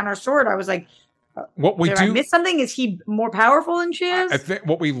we put down our sword. I was like, did I miss something? Is he more powerful than she is? I think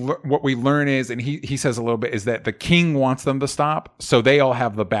what we learn is, and he says a little bit, is that the king wants them to stop, so they all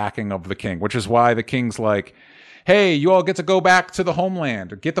have the backing of the king, which is why the king's like, hey, you all get to go back to the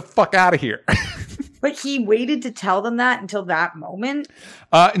homeland. Get the fuck out of here. But he waited to tell them that until that moment?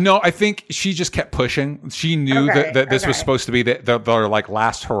 No, I think she just kept pushing. She knew that this was supposed to be their like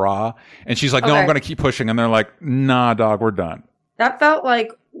last hurrah. And she's like, no, I'm going to keep pushing. And they're like, nah, dog, we're done. That felt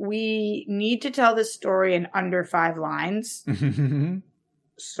like we need to tell this story in under 5 lines.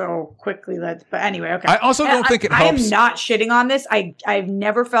 So quickly, but anyway, okay. I also don't think it helps. I am not shitting on this. I've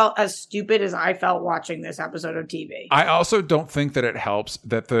never felt as stupid as I felt watching this episode of TV. I also don't think that it helps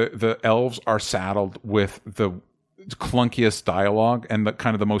that the elves are saddled with the clunkiest dialogue and the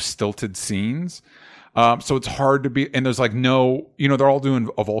kind of the most stilted scenes. So it's hard to be, and there's like no, they're all doing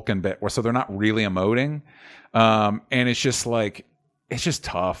a Vulcan bit so they're not really emoting. And it's just like, it's just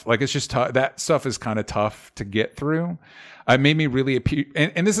tough. Like, it's just tough. That stuff is kind of tough to get through. It made me really,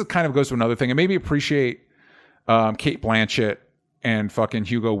 and this is kind of goes to another thing. It made me appreciate Cate Blanchett and fucking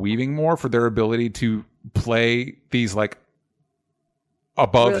Hugo Weaving more for their ability to play these like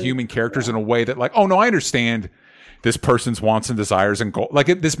above human characters in a way that like, oh no, I understand this person's wants and desires and goals. Like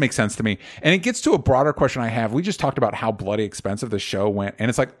this makes sense to me. And it gets to a broader question I have. We just talked about how bloody expensive the show went. And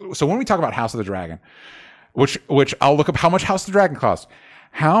it's like, so when we talk about House of the Dragon, which I'll look up how much House of the Dragon cost.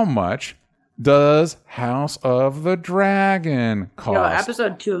 How much does House of the Dragon cost? Yo,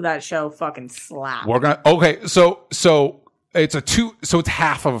 episode 2 of that show fucking slapped. We're gonna so it's it's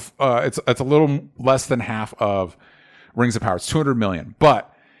half of it's a little less than half of Rings of Power. It's $200 million.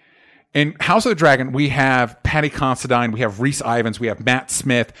 But in House of the Dragon, we have Patty Considine, we have Rhys Ifans, we have Matt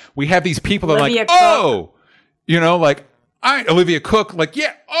Smith, we have these people that Olivia are like, Cook. Olivia Cook, like,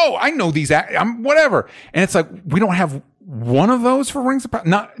 yeah, I know these I'm whatever. And it's like, we don't have one of those for Rings of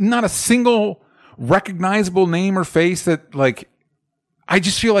Power. Not a single recognizable name or face that, like, I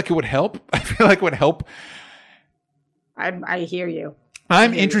just feel like it would help. I feel like it would help. I hear you.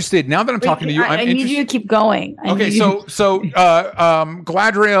 I'm interested now that I'm talking to you. I need you to keep going. So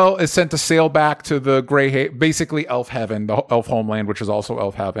Galadriel is sent to sail back to the basically Elf Heaven, the Elf homeland, which is also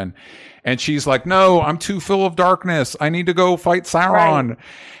Elf Heaven, and she's like, "No, I'm too full of darkness. I need to go fight Sauron." Right.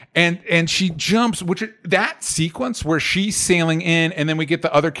 And she jumps, that sequence where she's sailing in, and then we get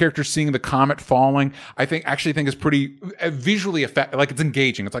the other characters seeing the comet falling. I think is pretty visually effective. Like, it's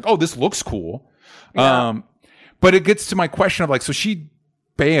engaging. It's like, oh, this looks cool. Yeah. But it gets to my question of like, so she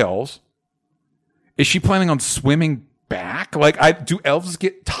bails. Is she planning on swimming back? Like, do elves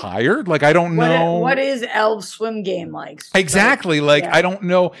get tired? Like, I don't know. What is elf swim game like? Exactly. Like, I don't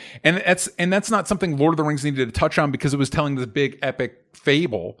know. And that's not something Lord of the Rings needed to touch on because it was telling this big epic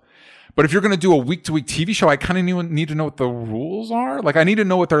fable. But if you're going to do a week-to-week TV show, I kind of need to know what the rules are. Like, I need to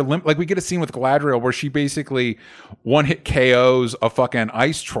know what their like, we get a scene with Galadriel where she basically one-hit KOs a fucking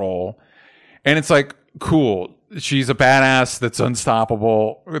ice troll. And it's like, cool. She's a badass that's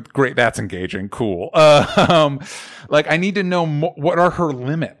unstoppable. Great. That's engaging. Cool. Like, I need to know what are her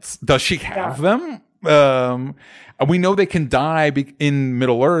limits? Does she have them? We know they can die in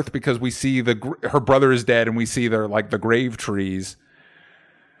Middle Earth because we see her brother is dead and we see their, like, the grave trees.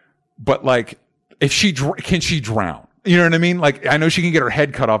 But, like, can she drown? You know what I mean? Like, I know she can get her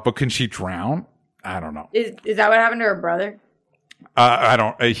head cut off, but can she drown? I don't know. Is that what happened to her brother? I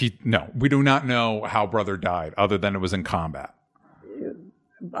don't. No, we do not know how brother died, other than it was in combat.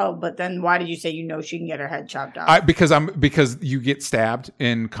 Oh, but then why did you say she can get her head chopped off? Because you get stabbed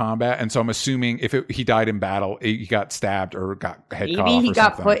in combat, and so I'm assuming if he died in battle, he got stabbed or got head cut off. Maybe he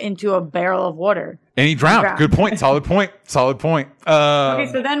got put into a barrel of water and he drowned. Good point. Solid point. Solid point. Okay,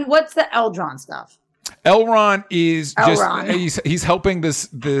 so then what's the Eldron stuff? Elrond is just he's helping this.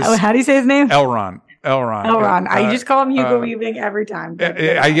 How do you say his name? Elrond. I just call him Hugo Weaving every time.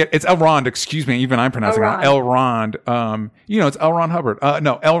 It's Elrond. Excuse me. Even I'm pronouncing it wrong. Elrond. It's L. Ron Hubbard.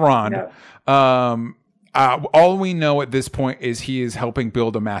 No, Elrond. No. All we know at this point is he is helping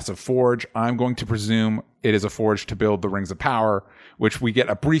build a massive forge. I'm going to presume it is a forge to build the Rings of Power, which we get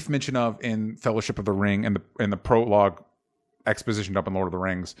a brief mention of in Fellowship of the Ring and in the prologue expositioned up in Lord of the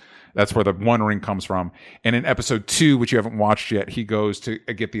Rings. That's where the One Ring comes from. And in episode 2, which you haven't watched yet, he goes to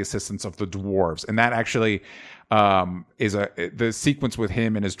get the assistance of the dwarves. And that actually is the sequence with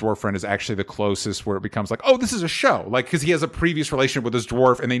him and his dwarf friend is actually the closest where it becomes like, oh, this is a show. Like, because he has a previous relationship with his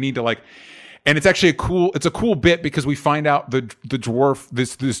dwarf and they need to, like, And it's actually a cool bit because we find out the dwarf,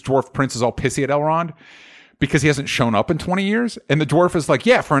 this dwarf prince is all pissy at Elrond because he hasn't shown up in 20 years. And the dwarf is like,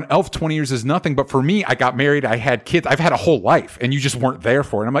 yeah, for an elf, 20 years is nothing. But for me, I got married. I had kids. I've had a whole life and you just weren't there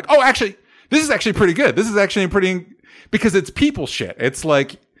for it. And I'm like, oh, actually, this is actually pretty good. This is actually because it's people shit. It's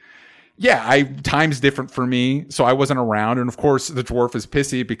like, yeah, time's different for me. So I wasn't around. And of course the dwarf is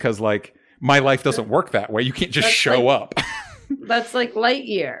pissy because like my life doesn't work that way. You can't just show up. That's like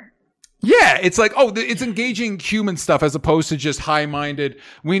Lightyear. Yeah, it's like, oh, it's engaging human stuff as opposed to just high-minded,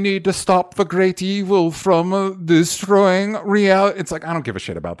 we need to stop the great evil from destroying reality. It's like, I don't give a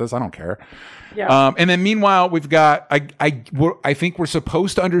shit about this. I don't care. Yeah. And then meanwhile, we've got, I think we're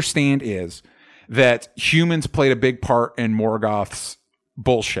supposed to understand is that humans played a big part in Morgoth's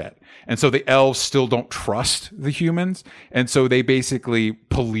bullshit. And so the elves still don't trust the humans. And so they basically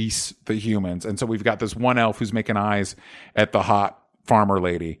police the humans. And so we've got this one elf who's making eyes at the hot farmer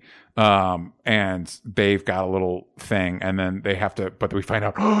lady. And they've got a little thing and then they have to, but we find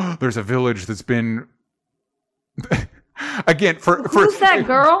out, oh, there's a village that's been again who's that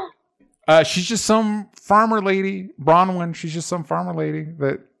girl? She's just some farmer lady, Bronwyn. She's just some farmer lady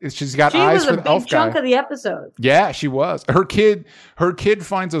she's got eyes for the elf guy. She was a big chunk of the episode. Yeah, she was. Her kid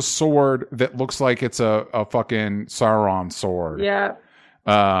finds a sword that looks like it's a fucking Sauron sword. Yeah.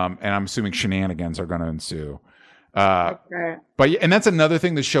 And I'm assuming shenanigans are going to ensue. Okay. But yeah, and that's another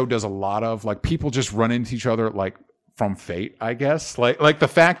thing the show does a lot of, like people just run into each other like from fate, I guess. Like the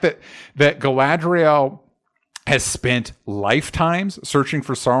fact that Galadriel has spent lifetimes searching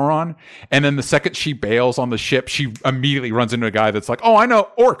for Sauron, and then the second she bails on the ship, she immediately runs into a guy that's like, "Oh, I know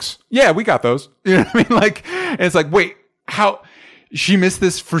orcs. Yeah, we got those." You know what I mean? Like, and it's like, wait, how? She missed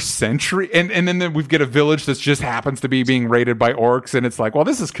this for centuries. And then we get a village that just happens to be being raided by orcs. And it's like, well,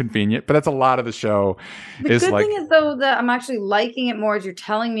 this is convenient, but that's a lot of the show. The good thing is, though, that I'm actually liking it more as you're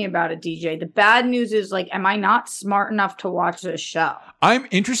telling me about it, DJ. The bad news is, like, am I not smart enough to watch this show? I'm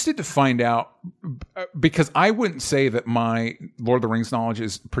interested to find out because I wouldn't say that my Lord of the Rings knowledge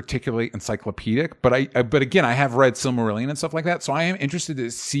is particularly encyclopedic, but again, I have read Silmarillion and stuff like that. So I am interested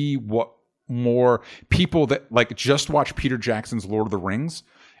to see what more people that like just watch Peter Jackson's Lord of the Rings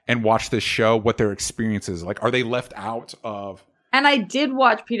and watch this show, what their experience is like. Are they left out of? And I did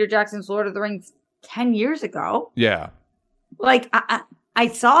watch Peter Jackson's Lord of the Rings 10 years ago. Yeah. Like I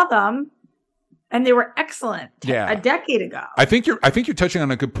saw them and they were excellent. Yeah. A decade ago. I think you're touching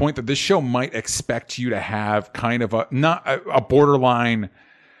on a good point that this show might expect you to have kind of a borderline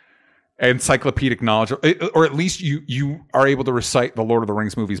encyclopedic knowledge, or at least you are able to recite the Lord of the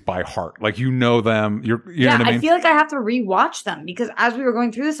Rings movies by heart. Like, you know them. You know what I mean? I feel like I have to rewatch them because as we were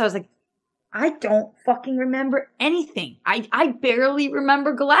going through this, I was like, I don't fucking remember anything. I barely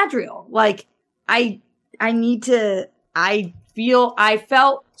remember Galadriel. Like, I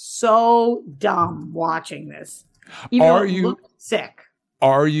felt so dumb watching this. Even though it looked sick.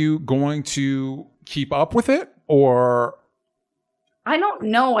 Are you going to keep up with it, or? I don't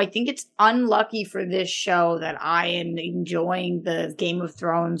know. I think it's unlucky for this show that I am enjoying the Game of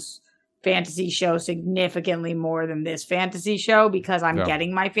Thrones fantasy show significantly more than this fantasy show because I'm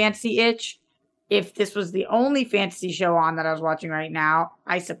getting my fantasy itch. If this was the only fantasy show on that I was watching right now,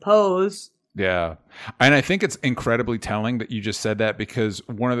 I suppose. Yeah. And I think it's incredibly telling that you just said that because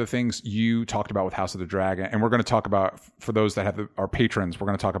one of the things you talked about with House of the Dragon, and we're going to talk about, for those that have our patrons, we're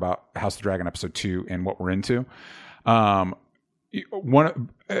going to talk about House of the Dragon episode 2 and what we're into. I'm going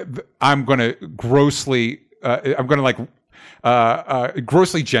to grossly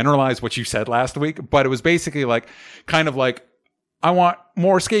generalize what you said last week, but it was basically like, kind of like, I want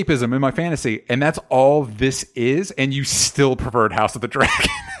more escapism in my fantasy. And that's all this is. And you still preferred House of the Dragon.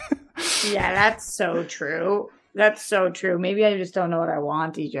 Yeah, that's so true. That's so true. Maybe I just don't know what I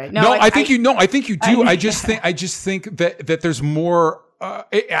want, DJ. No, I think you do. I just think that there's more.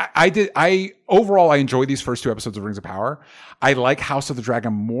 Overall, I enjoy these first 2 episodes of Rings of Power. I like House of the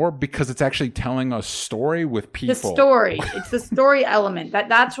Dragon more because it's actually telling a story with people. The story. It's the story element.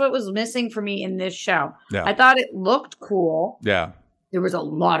 That's what was missing for me in this show. Yeah. I thought it looked cool. Yeah. There was a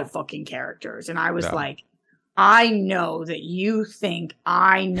lot of fucking characters. And I was like, I know that you think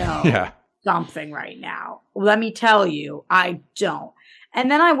I know something right now. Let me tell you, I don't. And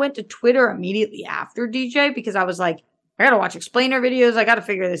then I went to Twitter immediately after, DJ, because I was like, I gotta watch explainer videos. I gotta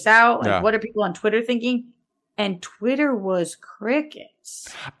figure this out. Like, what are people on Twitter thinking? And Twitter was crickets.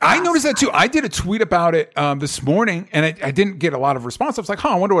 I noticed that too. I did a tweet about it this morning, and I didn't get a lot of response. I was like,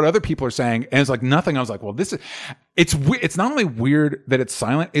 I wonder what other people are saying. And it's like nothing. I was like, well, it's not only weird that it's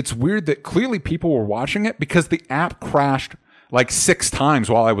silent. It's weird that clearly people were watching it because the app crashed like 6 times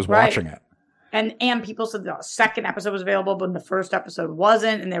while I was watching it. And people said the second episode was available, but the first episode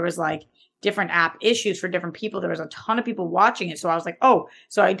wasn't. And there was like different app issues for different people. There was a ton of people watching it. So I was like, oh,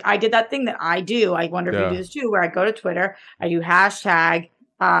 so I did that thing that I do. I wonder if you do this too, where I go to Twitter, I do hashtag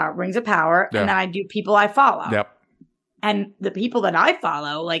Rings of Power, and then I do people I follow. Yep. And the people that I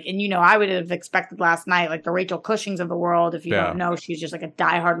follow, like, and I would have expected last night, like the Rachel Cushings of the world, if you don't know, she's just like a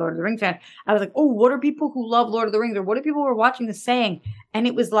diehard Lord of the Rings fan. I was like, oh, what are people who love Lord of the Rings, or what are people who are watching this saying? And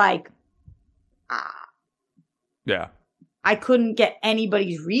it was like, I couldn't get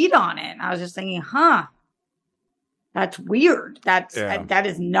anybody's read on it. And I was just thinking, that's weird. That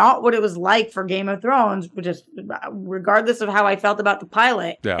is not what it was like for Game of Thrones, which is, regardless of how I felt about the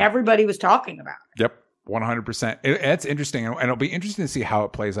pilot, everybody was talking about it. Yep. 100%. It's interesting, and it'll be interesting to see how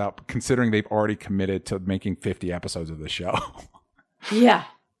it plays out, considering they've already committed to making 50 episodes of the show. Yeah,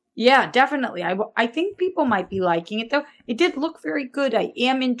 definitely. I think people might be liking it, though. It did look very good. I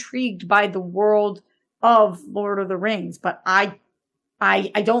am intrigued by the world of Lord of the Rings, but I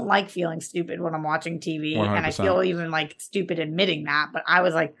don't like feeling stupid when I'm watching TV, 100%. And I feel even like stupid admitting that. But I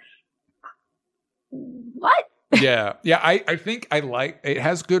was like, what? Yeah. I think I like it.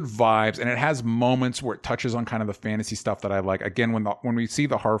 Has good vibes, and it has moments where it touches on kind of the fantasy stuff that I like. Again, when we see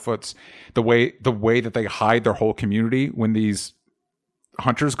the Harfoots, the way that they hide their whole community when these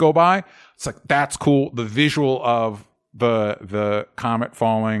hunters go by, it's like, that's cool. The visual of the comet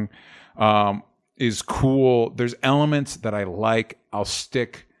falling is cool. There's elements that I like. I'll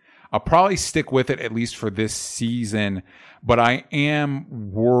probably stick with it, at least for this season. But I am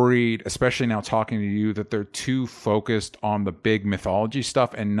worried, especially now talking to you, that they're too focused on the big mythology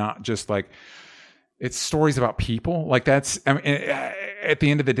stuff and not just like, it's stories about people. Like, that's, I mean, at the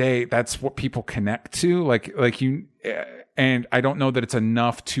end of the day, that's what people connect to. Like you, and I don't know that it's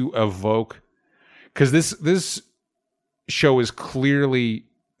enough to evoke, because this show is clearly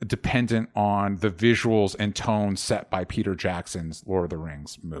dependent on the visuals and tone set by Peter Jackson's Lord of the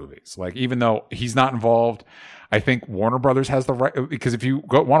Rings movies. Like, even though he's not involved, I think Warner Brothers has the right, because if you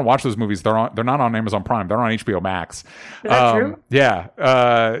want to watch those movies, they're not on Amazon Prime, they're on HBO Max. Is that true?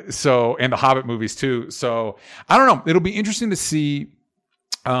 Yeah. So, and the Hobbit movies too. So I don't know. It'll be interesting to see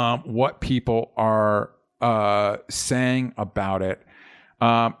what people are saying about it.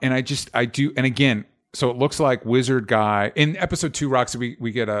 And I do, and again, so it looks like Wizard Guy in episode 2, Roxy,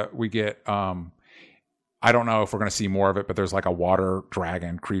 we get I don't know if we're going to see more of it, but there's like a water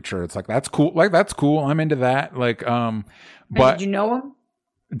dragon creature. It's like, that's cool. Like, that's cool. I'm into that. Like, but did you know him?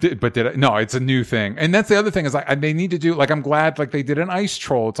 No, it's a new thing. And that's the other thing is, like, they need to do, like, I'm glad, like, they did an ice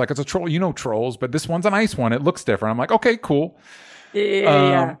troll. It's like, it's a troll, trolls, but this one's an ice one. It looks different. I'm like, okay, cool.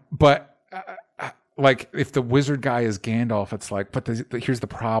 Yeah. But like, if the wizard guy is Gandalf, it's like, but here's the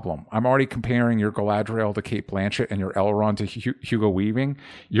problem. I'm already comparing your Galadriel to Cate Blanchett and your Elrond to Hugo Weaving.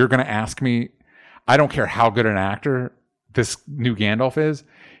 You're going to ask me, I don't care how good an actor this new Gandalf is,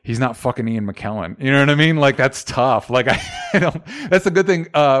 he's not fucking Ian McKellen. You know what I mean? Like, that's tough. Like, I don't, that's the good thing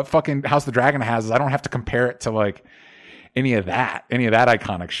fucking House of the Dragon has, is I don't have to compare it to like any of that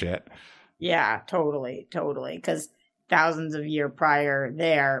iconic shit. Yeah, totally. Because thousands of years prior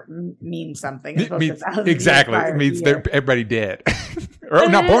there means something. Exactly. It means everybody dead. Or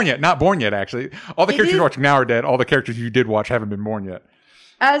not born yet, actually. All the characters you're watching now are dead. All the characters you did watch haven't been born yet.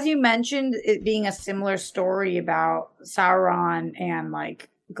 As you mentioned, it being a similar story about Sauron and like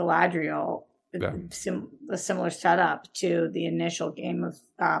Galadriel, a similar setup to the initial game of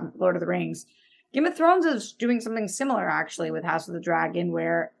Lord of the Rings. Game of Thrones is doing something similar, actually, with House of the Dragon,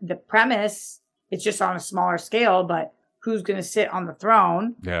 where the premise, it's just on a smaller scale, but who's going to sit on the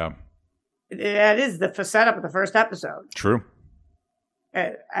throne? Yeah. That is the setup of the first episode. True.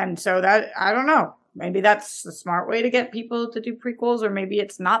 And so that, I don't know. Maybe that's the smart way to get people to do prequels, or maybe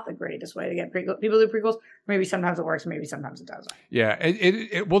it's not the greatest way to get people to do prequels. Maybe sometimes it works, maybe sometimes it doesn't.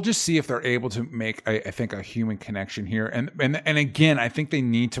 Yeah, we'll just see if they're able to make, I think, a human connection here. And again, I think they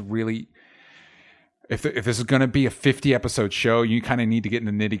need to really, if this is going to be a 50-episode show, you kind of need to get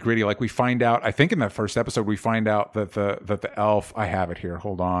in the nitty-gritty. Like, we find out, I think in that first episode, we find out that the elf, I have it here,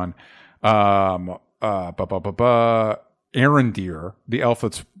 hold on, Arondir, the elf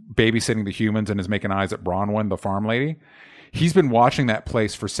that's babysitting the humans and is making eyes at Bronwyn, the farm lady. He's been watching that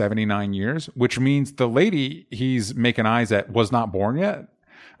place for 79 years, which means the lady he's making eyes at was not born yet.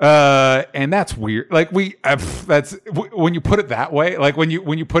 And that's weird. Like, that's when you put it that way, like when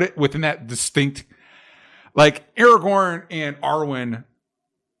you put it within that distinct, like Aragorn and Arwen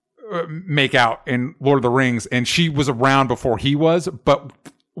make out in Lord of the Rings, and she was around before he was, but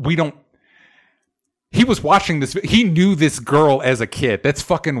we don't. he was watching this. He knew this girl as a kid. That's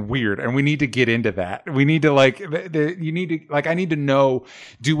fucking weird. And we need to get into that. We need to I need to know,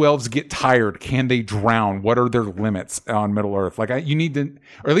 do elves get tired? Can they drown? What are their limits on Middle Earth? You need to,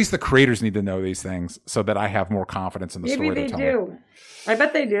 or at least the creators need to know these things so that I have more confidence in the story. Maybe they do. I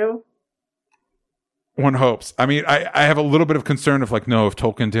bet they do. One hopes. I mean, I have a little bit of concern of if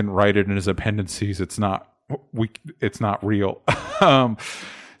Tolkien didn't write it in his appendices, it's not real.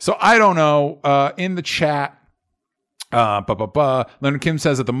 So I don't know. In the chat, Leonard Kim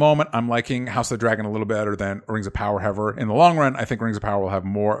says, at the moment, I'm liking House of the Dragon a little better than Rings of Power. However, in the long run, I think Rings of Power will have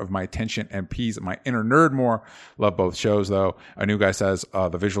more of my attention and appease my inner nerd more. Love both shows, though. A new guy says,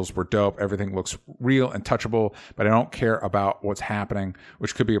 the visuals were dope. Everything looks real and touchable, but I don't care about what's happening,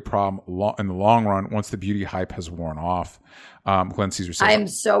 which could be a problem in the long run once the beauty hype has worn off. Glenn Caesar says, I am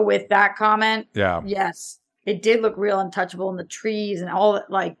so with that comment. Yeah. Yes. It did look real and touchable in the trees and all that.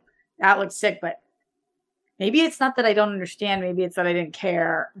 Like, that looked sick, but maybe it's not that I don't understand. Maybe it's that I didn't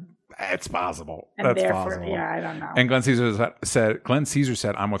care. It's possible. And that's therefore, possible. yeah, I don't know. And Glenn Caesar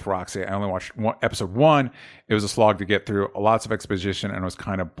said, I'm with Roxy. I only watched episode 1. It was a slog to get through, lots of exposition, and was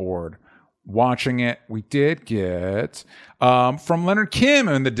kind of bored watching it. We did get from Leonard Kim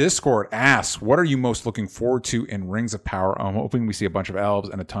in the Discord asks, what are you most looking forward to in Rings of Power? I'm hoping we see a bunch of elves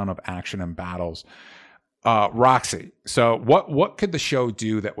and a ton of action and battles. Roxy, so what could the show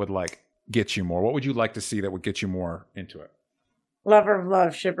do that would get you more? What would you like to see that would get you more into it? Lover of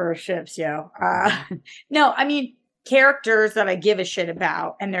love, shipper of ships, yo. No, I mean characters that I give a shit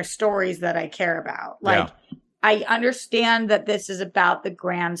about and their stories that I care about. I understand that this is about the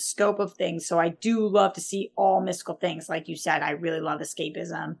grand scope of things, so I do love to see all mystical things. Like you said, I really love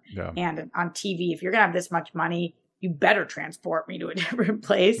escapism. Yeah. And on TV, if you're gonna have this much money, you better transport me to a different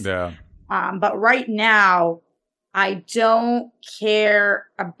place. Yeah. But right now, I don't care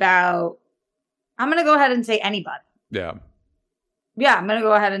about. I'm going to go ahead and say anybody. Yeah. Yeah, I'm going to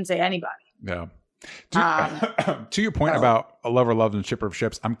go ahead and say anybody. Yeah. To your point about a lover, love, and shipper of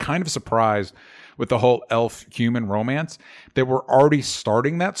ships, I'm kind of surprised with the whole elf-human romance that we're already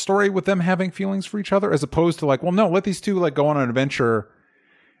starting that story with them having feelings for each other, as opposed to well, no, let these two go on an adventure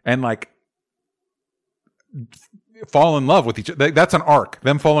and fall in love with each other. That's an arc.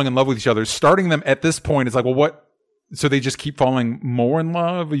 Them falling in love with each other. Starting them at this point is well, what? So they just keep falling more in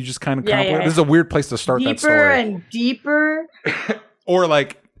love? You just kind of complicate. This is a weird place to start that story. Deeper and deeper. Or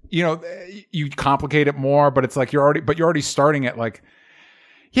you complicate it more, but it's you're already starting at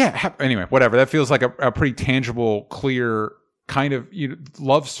anyway, whatever. That feels like a pretty tangible, clear kind of,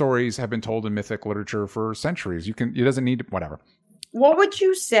 love stories have been told in mythic literature for centuries. It doesn't need to, whatever. What would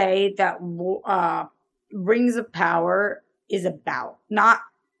you say that Rings of Power is about? Not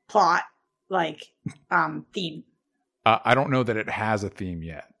plot, theme. I don't know that it has a theme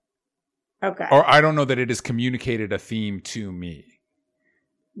yet. Okay. Or I don't know that it has communicated a theme to me.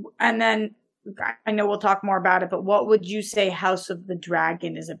 And then I know we'll talk more about it, but what would you say House of the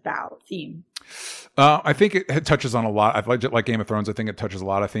Dragon is about theme? I think it touches on a lot. I've like Game of Thrones. I think it touches a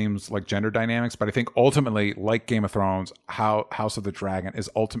lot of themes like gender dynamics, but I think ultimately, like Game of Thrones, how House of the Dragon is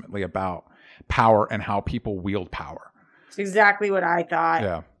ultimately about power and how people wield power. It's exactly what I thought.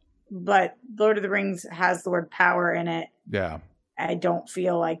 Yeah. But Lord of the Rings has the word power in it. Yeah. I don't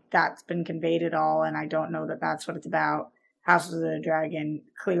feel like that's been conveyed at all, and I don't know that that's what it's about. House of the Dragon,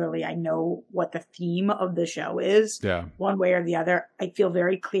 clearly I know what the theme of the show is. Yeah. One way or the other. I feel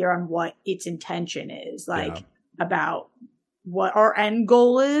very clear on what its intention is, about what our end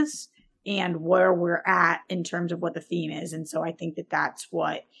goal is and where we're at in terms of what the theme is. And so I think that that's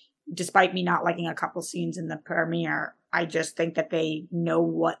what, despite me not liking a couple scenes in the premiere, I just think that they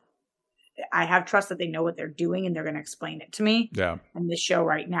know I have trust that they know what they're doing and they're going to explain it to me. Yeah. And this show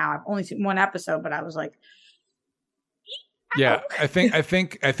right now, I've only seen one episode, but I was like, yeah, I think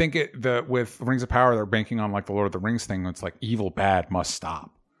with Rings of Power, they're banking on the Lord of the Rings thing. It's evil bad must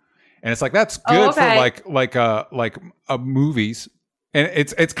stop, and it's that's good for movies, and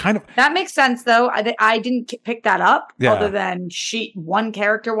it's kind of that makes sense though. I didn't pick that up, yeah. Other than one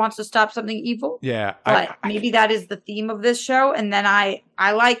character wants to stop something evil. Yeah, but maybe that is the theme of this show, and then I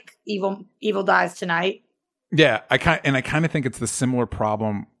like evil dies tonight. Yeah, I kind of think it's the similar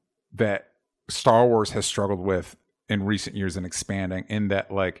problem that Star Wars has struggled with in recent years and expanding, in that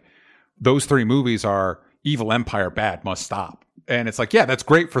those 3 movies are evil empire bad must stop, and it's yeah, that's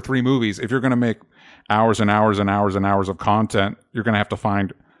great for 3 movies. If you're going to make hours and hours and hours and hours of content, you're going to have to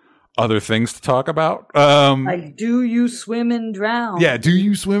find other things to talk about. Do you swim and drown? Yeah, do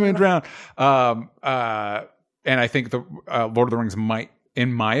you swim and drown? And I think the Lord of the Rings might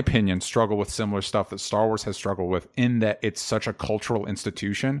in my opinion, struggle with similar stuff that Star Wars has struggled with, in that it's such a cultural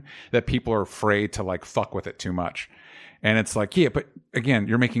institution that people are afraid to like fuck with it too much. And it's like, yeah, but again,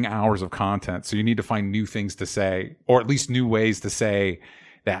 you're making hours of content, so you need to find new things to say, or at least new ways to say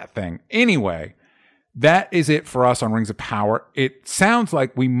that thing. Anyway, that is it for us on Rings of Power. It sounds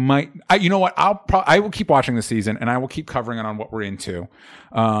like we might, you know what? I will keep watching the season, and I will keep covering it on what we're into.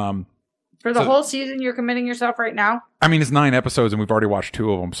 For the whole season, you're committing yourself right now? I mean, it's 9 episodes, and we've already watched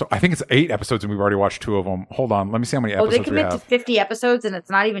 2 of them. So I think it's 8 episodes, and we've already watched 2 of them. Hold on. Let me see how many episodes we have. Oh, they commit to 50 episodes, and it's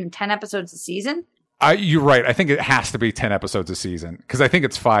not even 10 episodes a season? You're right. I think it has to be 10 episodes a season, because I think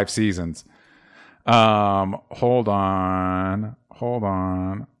it's 5 seasons. Hold on.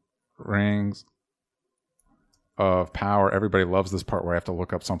 Rings of Power. Everybody loves this part where I have to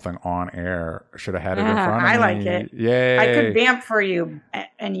look up something on air. Should have had it in front of me. I like it. Yay. I could vamp for you,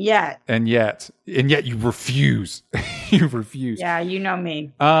 and yet you refuse. You refuse. Yeah, you know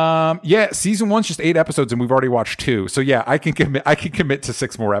me. Yeah, season 1's just 8 episodes, and we've already watched 2. So yeah, I can commit to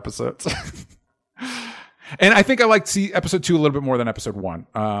 6 more episodes. And I think I like episode 2 a little bit more than episode 1,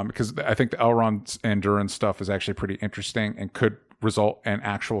 because I think the Elrond and Durin stuff is actually pretty interesting and could result in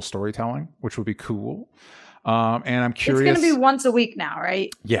actual storytelling, which would be cool. And I'm curious. It's going to be once a week now,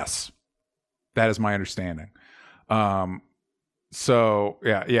 right? Yes, that is my understanding. So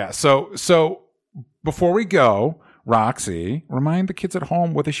yeah. So before we go, Roxy, remind the kids at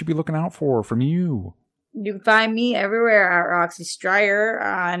home what they should be looking out for from you. You can find me everywhere at Roxy Stryer,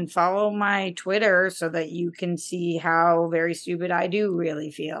 and follow my Twitter so that you can see how very stupid I do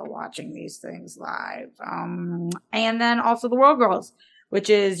really feel watching these things live. And then also The World Girls, which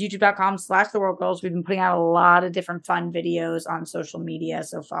is youtube.com/The World Girls. We've been putting out a lot of different fun videos on social media,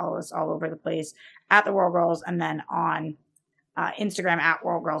 so follow us all over the place at The World Girls, and then on Instagram at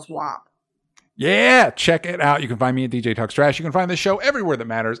World Girls WAP. Yeah, check it out. You can find me at DJ Talks Trash. You can find this show everywhere that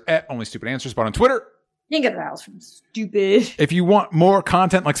matters at Only Stupid Answers, but on Twitter, you can get the house from stupid. If you want more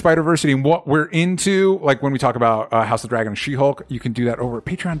content like Spider-Versity and what we're into, like when we talk about House of Dragon and She-Hulk, you can do that over at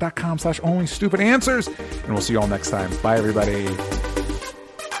patreon.com/onlystupidanswers. And we'll see you all next time. Bye, everybody.